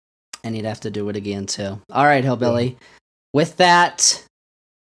 And he'd have to do it again, too. All right, Hillbilly. Yeah. With that,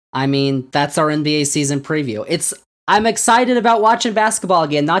 I mean, that's our NBA season preview. I'm excited about watching basketball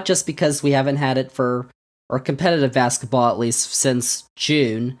again, not just because we haven't had it or competitive basketball at least since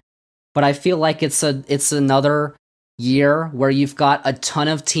June, but I feel like it's another year where you've got a ton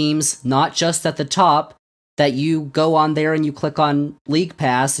of teams, not just at the top, that you go on there and you click on League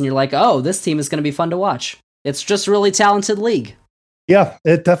Pass and you're like, oh, this team is going to be fun to watch. It's just a really talented league. Yeah,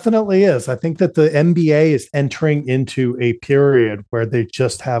 it definitely is. I think that the NBA is entering into a period where they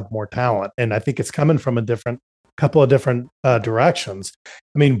just have more talent. And I think it's coming from a couple of different directions.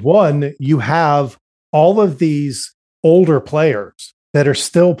 I mean, one, you have all of these older players that are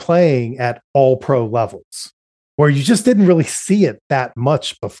still playing at all pro levels, where you just didn't really see it that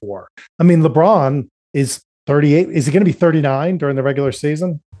much before. I mean, LeBron is 38. Is he going to be 39 during the regular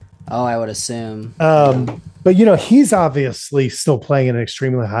season? Oh, I would assume. But, he's obviously still playing at an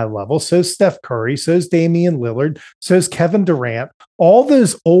extremely high level. So's Steph Curry. So's Damian Lillard. So's Kevin Durant. All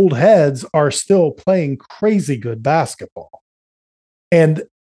those old heads are still playing crazy good basketball. And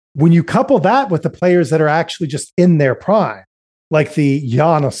when you couple that with the players that are actually just in their prime, like the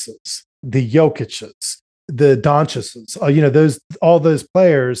Giannis's, the Jokic's, the Doncic's, all those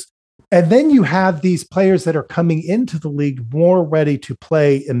players. And then you have these players that are coming into the league more ready to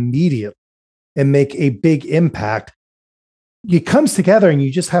play immediately and make a big impact. It comes together and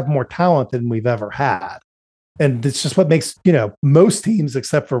you just have more talent than we've ever had. And it's just what makes, most teams,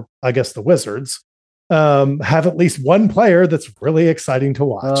 except for, I guess, the Wizards, have at least one player that's really exciting to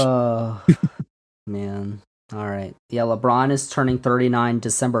watch. Oh, man. All right. Yeah, LeBron is turning 39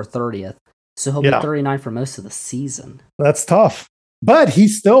 December 30th. So he'll be 39 for most of the season. That's tough. But he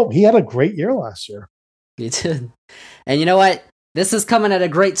had a great year last year. He did. And you know what? This is coming at a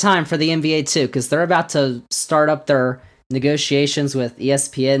great time for the NBA too, because they're about to start up their negotiations with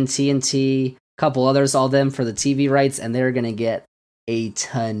ESPN, TNT, a couple others, all them for the TV rights, and they're going to get a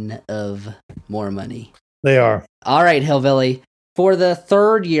ton of more money. They are. All right, Hillbilly. For the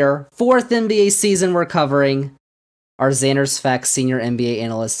fourth NBA season we're covering, our Xander's Facts senior NBA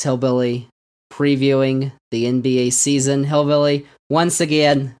analyst, Hillbilly, previewing the NBA season. Hillbilly, once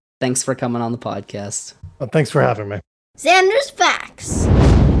again, thanks for coming on the podcast. Well, thanks for having me. Xander's Facts.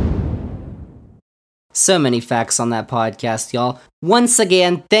 So many facts on that podcast, y'all. Once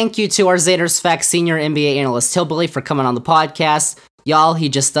again, thank you to our Xander's Facts senior NBA analyst, Hillbilly, for coming on the podcast. Y'all, he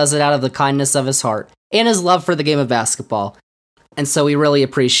just does it out of the kindness of his heart and his love for the game of basketball. And so we really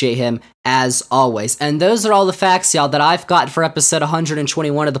appreciate him, as always. And those are all the facts, y'all, that I've got for episode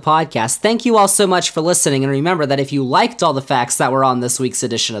 121 of the podcast. Thank you all so much for listening. And remember that if you liked all the facts that were on this week's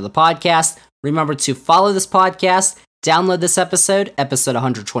edition of the podcast, remember to follow this podcast, download this episode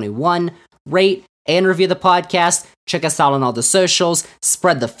 121, rate and review the podcast, check us out on all the socials,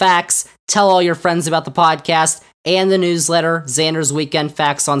 spread the facts, tell all your friends about the podcast, and the newsletter, Xander's Weekend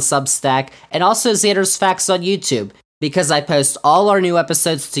Facts on Substack, and also Xander's Facts on YouTube. Because I post all our new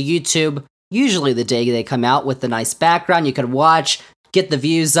episodes to YouTube, usually the day they come out, with the nice background you can watch, get the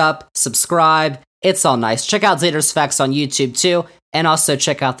views up, subscribe. It's all nice. Check out Xander's Facts on YouTube too, and also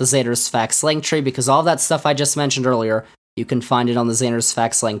check out the Xander's Facts link tree, because all that stuff I just mentioned earlier, you can find it on the Xander's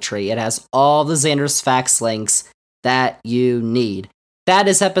Facts link tree. It has all the Xander's Facts links that you need. That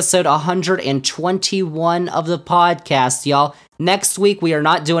is episode 121 of the podcast, y'all. Next week, we are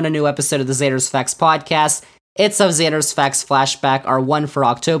not doing a new episode of the Xander's Facts podcast. It's a Xander's Facts Flashback, our one for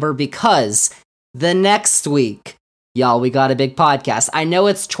October, because the next week, y'all, we got a big podcast. I know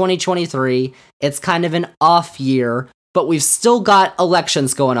it's 2023, it's kind of an off year, but we've still got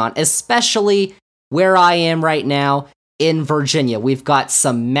elections going on, especially where I am right now in Virginia. We've got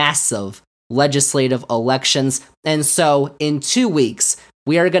some massive legislative elections, and so in 2 weeks,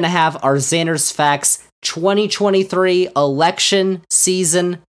 we are going to have our Xander's Facts 2023 election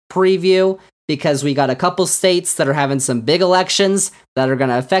season preview, because we got a couple states that are having some big elections that are going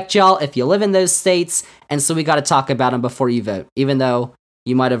to affect y'all if you live in those states, and so we got to talk about them before you vote, even though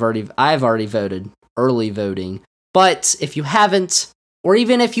you might have I've already voted, early voting. But if you haven't, or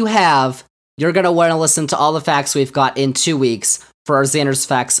even if you have, you're going to want to listen to all the facts we've got in 2 weeks for our Xander's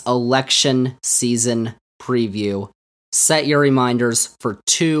Facts election season preview. set your reminders for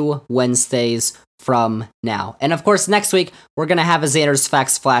 2 Wednesdays from now. And of course, next week, we're going to have a Xander's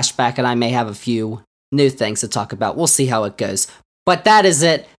Facts flashback, and I may have a few new things to talk about. We'll see how it goes. But that is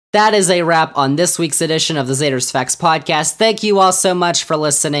it. That is a wrap on this week's edition of the Xander's Facts podcast. Thank you all so much for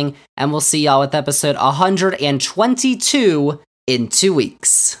listening, and we'll see y'all with episode 122 in 2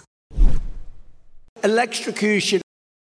 weeks. Electrocution